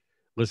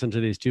 listen to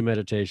these two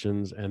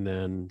meditations. And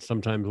then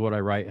sometimes what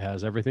I write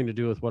has everything to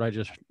do with what I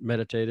just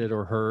meditated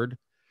or heard.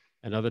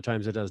 And other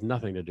times it has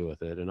nothing to do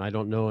with it. And I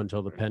don't know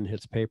until the pen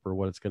hits paper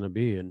what it's going to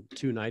be. And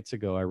 2 nights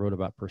ago, I wrote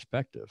about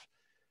perspective.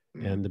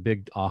 And the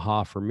big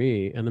aha for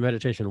me, and the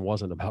meditation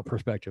wasn't about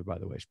perspective, by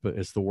the way, but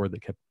it's the word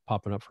that kept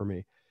popping up for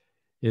me,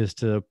 is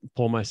to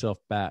pull myself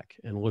back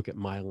and look at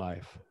my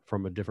life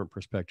from a different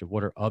perspective.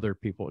 What are other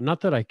people?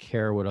 Not that I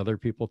care what other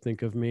people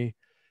think of me,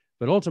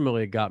 but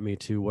ultimately it got me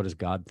to, what does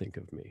God think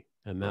of me?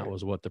 And that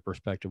was what the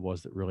perspective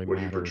was that really What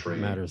are you portraying?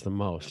 matters the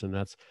most. And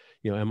that's,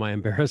 am I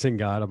embarrassing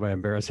God? Am I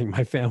embarrassing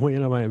my family?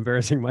 And am I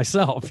embarrassing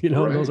myself? And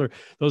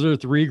those are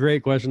three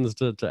great questions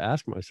to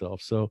ask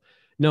myself. So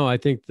no, I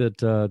think that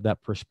that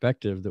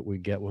perspective that we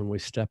get when we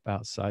step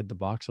outside the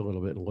box a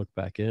little bit and look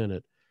back in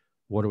at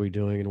what are we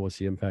doing and what's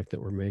the impact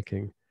that we're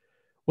making.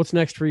 What's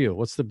next for you?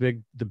 What's the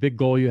big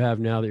goal you have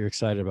now that you're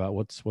excited about?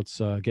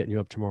 What's getting you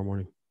up tomorrow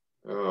morning?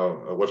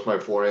 What's my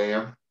 4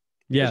 a.m.?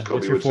 Yeah,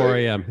 what's your 4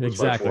 a.m.? What's my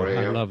Exactly. 4 I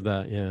a.m.? love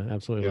that. Yeah,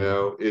 absolutely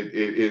love It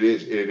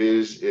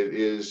is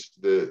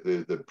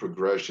the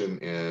progression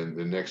and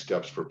the next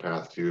steps for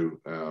Path Two.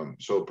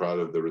 So proud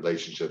of the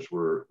relationships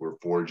we're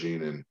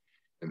forging and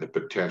the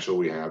potential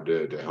we have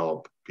to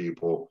help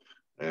people.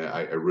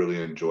 I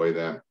really enjoy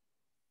that.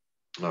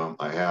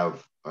 I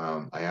have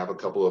a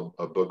couple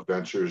of book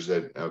ventures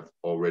that have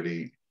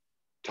already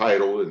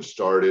titled and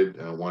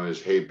started. One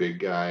is Hey Big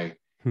Guy,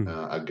 it.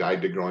 A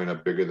Guide to Growing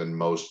Up Bigger Than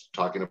Most,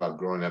 talking about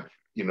growing up,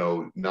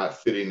 not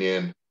fitting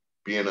in,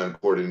 being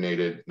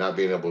uncoordinated, not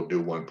being able to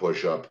do one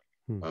push up,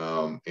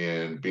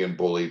 and being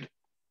bullied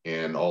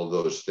and all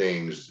those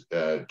things,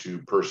 to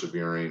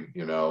persevering,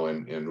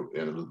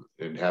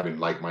 and having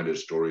like-minded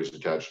stories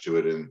attached to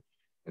it. And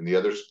the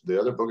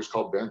other book is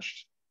called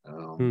Benched.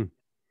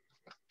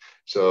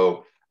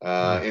 So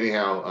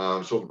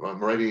anyhow, so I'm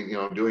writing,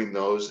 doing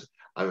those.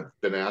 I've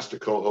been asked to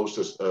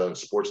co-host a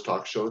sports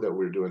talk show that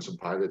we're doing some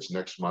pilots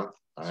next month.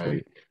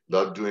 Sweet. I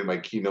love doing my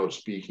keynote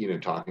speaking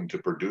and talking to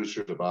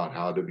producers about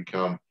how to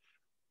become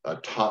a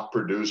top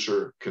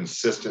producer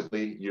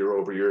consistently year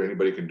over year.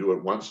 Anybody can do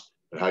it once,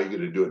 but how are you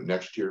going to do it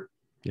next year?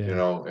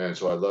 Yeah. And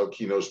so I love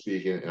keynote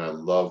speaking and I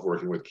love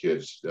working with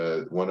kids.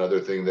 One other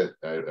thing that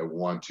I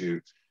want to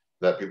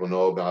let people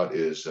know about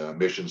is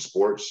Mission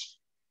Sports.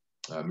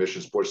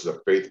 Mission Sports is a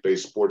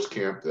faith-based sports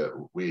camp that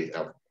we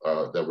have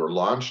that were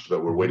launched,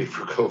 but we're waiting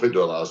for COVID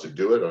to allow us to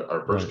do it.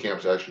 Our first camp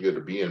is actually going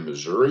to be in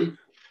Missouri,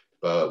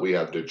 but we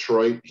have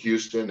Detroit,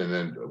 Houston, and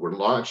then we're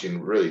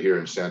launching really here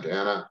in Santa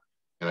Ana.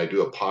 And I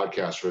do a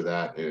podcast for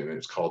that, and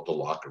it's called The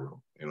Locker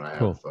Room. And I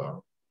have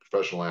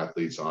professional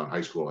athletes on,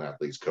 high school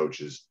athletes,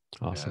 coaches,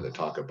 that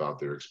talk about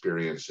their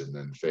experience and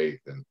then faith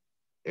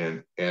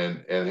and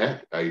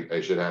heck,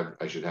 I should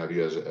have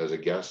you as a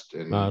guest.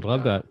 And I'd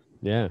love that.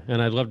 Yeah,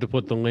 and I'd love to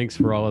put the links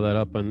for all of that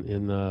up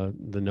in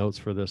the notes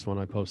for this when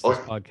I post this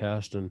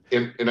podcast.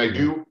 And I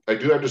do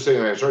have to say,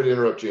 and I'm sorry to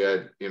interrupt you,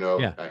 Ed.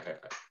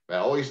 I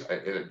always,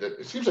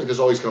 it seems like this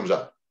always comes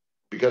up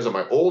because of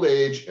my old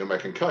age and my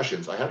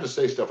concussions. I have to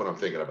say stuff when I'm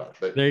thinking about it.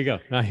 But there you go.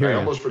 I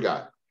almost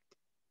forgot.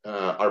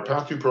 Our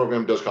Path 2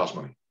 program does cost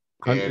money,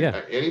 and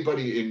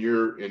anybody in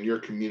your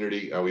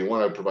community, we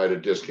want to provide a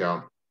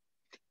discount.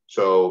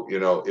 So,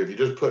 if you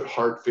just put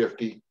Hart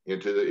 50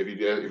 into if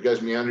you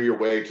guys meander your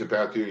way to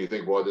Path 2 and you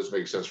think, well, this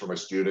makes sense for my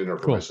student or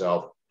for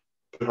myself,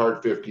 put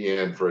Hart 50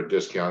 in for a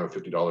discount of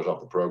 $50 off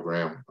the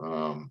program.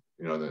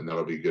 Then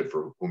that'll be good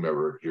for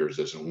whomever hears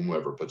this and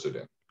whomever puts it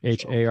in.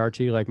 HART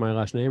like my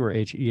last name, or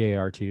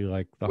HEART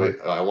like the Hart?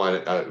 I want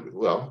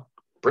it,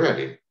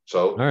 branding.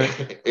 So, all right.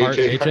 HART.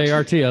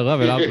 I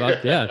love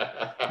it.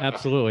 Yeah,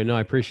 absolutely. No,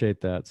 I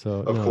appreciate that.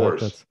 So, of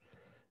course.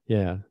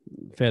 Yeah,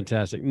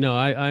 fantastic. No,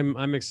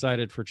 I'm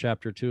excited for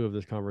chapter 2 of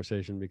this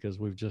conversation because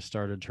we've just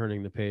started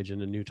turning the page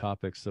into new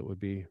topics that would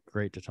be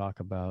great to talk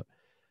about.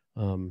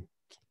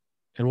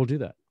 And we'll do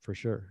that for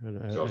sure.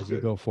 And as you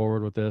go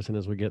forward with this and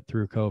as we get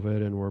through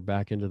COVID and we're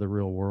back into the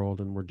real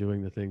world and we're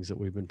doing the things that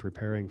we've been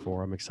preparing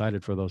for, I'm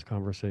excited for those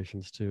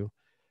conversations too.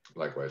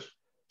 Likewise.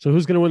 So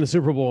who's going to win the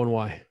Super Bowl and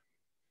why?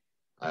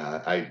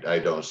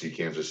 I don't see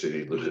Kansas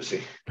City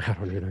losing. I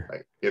don't either.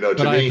 But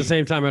at the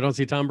same time, I don't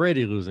see Tom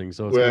Brady losing.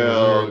 So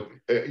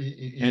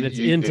it's and it's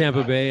in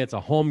Tampa Bay. It's a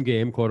home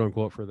game, quote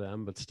unquote, for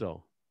them, but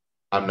still.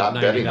 I'm not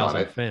betting on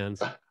it.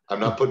 Fans. I'm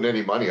not putting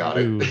any money on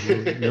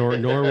it. Nor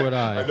would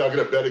I. I'm not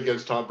going to bet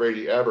against Tom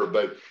Brady ever,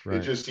 but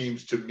it just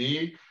seems to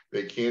me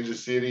that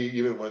Kansas City,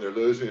 even when they're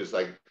losing, it's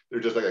like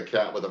they're just like a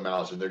cat with a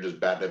mouse and they're just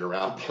batting it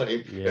around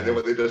playing. Yeah. And then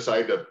when they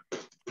decide to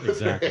put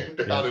their hand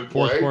down and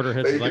play, they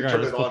can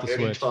turn it on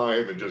any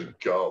time and just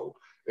go.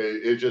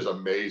 It's just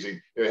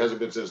amazing. It hasn't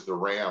been since the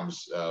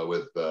Rams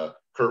with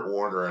Kurt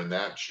Warner and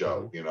that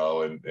show,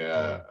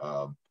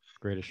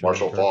 Greatest show on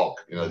Marshall turf.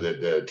 Falk. You know,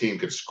 the team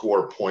could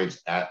score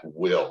points at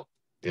will,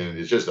 and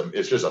it's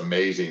just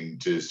amazing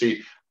to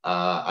see.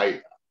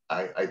 I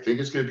think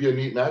it's going to be a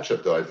neat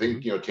matchup, though. I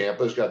think, you know,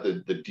 Tampa's got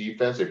the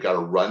defense. They've got a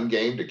run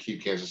game to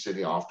keep Kansas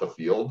City off the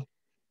field,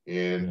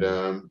 and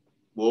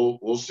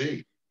we'll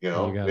see. You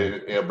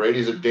know,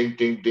 Brady's a dink,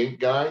 dink, dink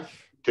guy.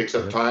 Takes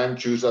up time,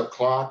 chews up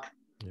clock.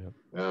 Yep.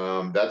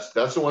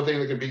 That's the one thing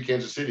that can beat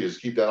Kansas City is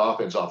keep that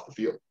offense off the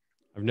field.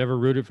 I've never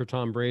rooted for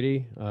Tom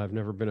Brady. I've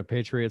never been a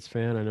Patriots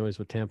fan. I know he's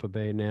with Tampa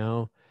Bay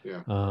now.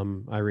 Yeah.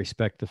 I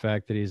respect the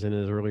fact that he's in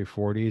his early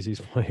 40s.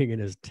 He's playing in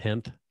his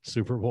 10th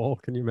Super Bowl.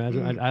 Can you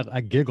imagine? I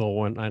giggle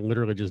when I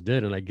literally just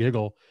did, and I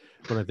giggle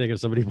when I think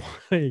of somebody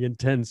playing in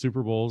 10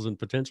 Super Bowls and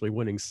potentially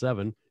winning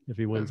 7 if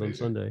he wins on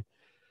Sunday.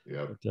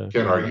 Yeah,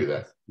 can't argue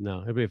that.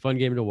 No, it'll be a fun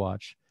game to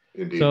watch.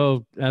 Indeed.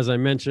 So, as I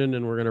mentioned,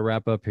 and we're going to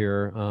wrap up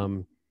here,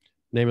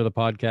 name of the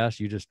podcast,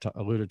 you just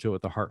alluded to it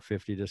with the Hart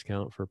 50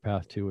 discount for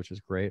Path 2, which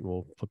is great. And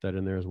we'll put that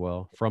in there as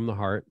well. From the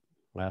Hart,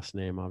 last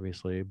name,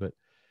 obviously. But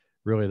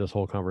really, this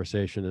whole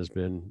conversation has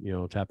been, you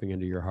know, tapping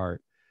into your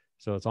heart.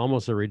 So it's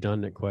almost a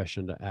redundant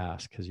question to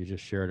ask because you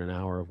just shared an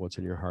hour of what's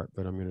in your heart.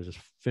 But I'm going to just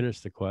finish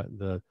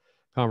the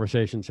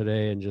conversation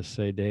today and just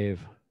say,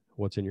 Dave,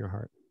 what's in your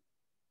heart?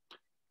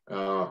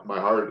 My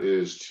heart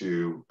is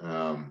to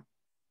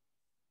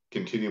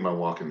continue my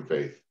walk in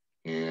faith,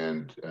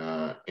 and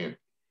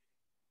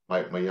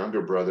my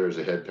younger brother is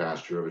a head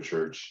pastor of a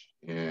church,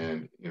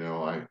 and you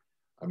know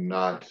I'm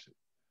not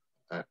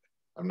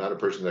a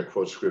person that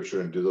quotes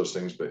scripture and do those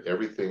things, but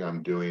everything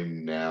I'm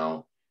doing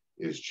now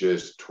is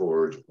just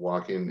towards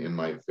walking in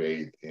my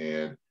faith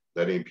and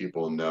letting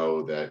people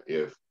know that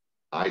if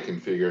I can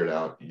figure it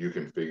out, you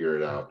can figure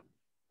it out.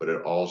 But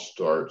it all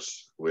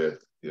starts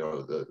with, you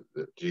know, the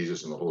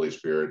Jesus and the Holy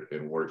Spirit,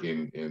 and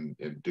working in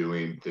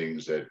doing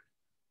things that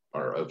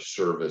are of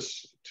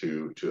service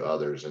to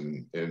others,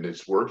 and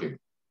it's working.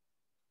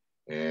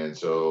 And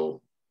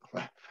so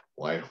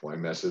why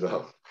mess it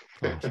up?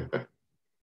 Awesome.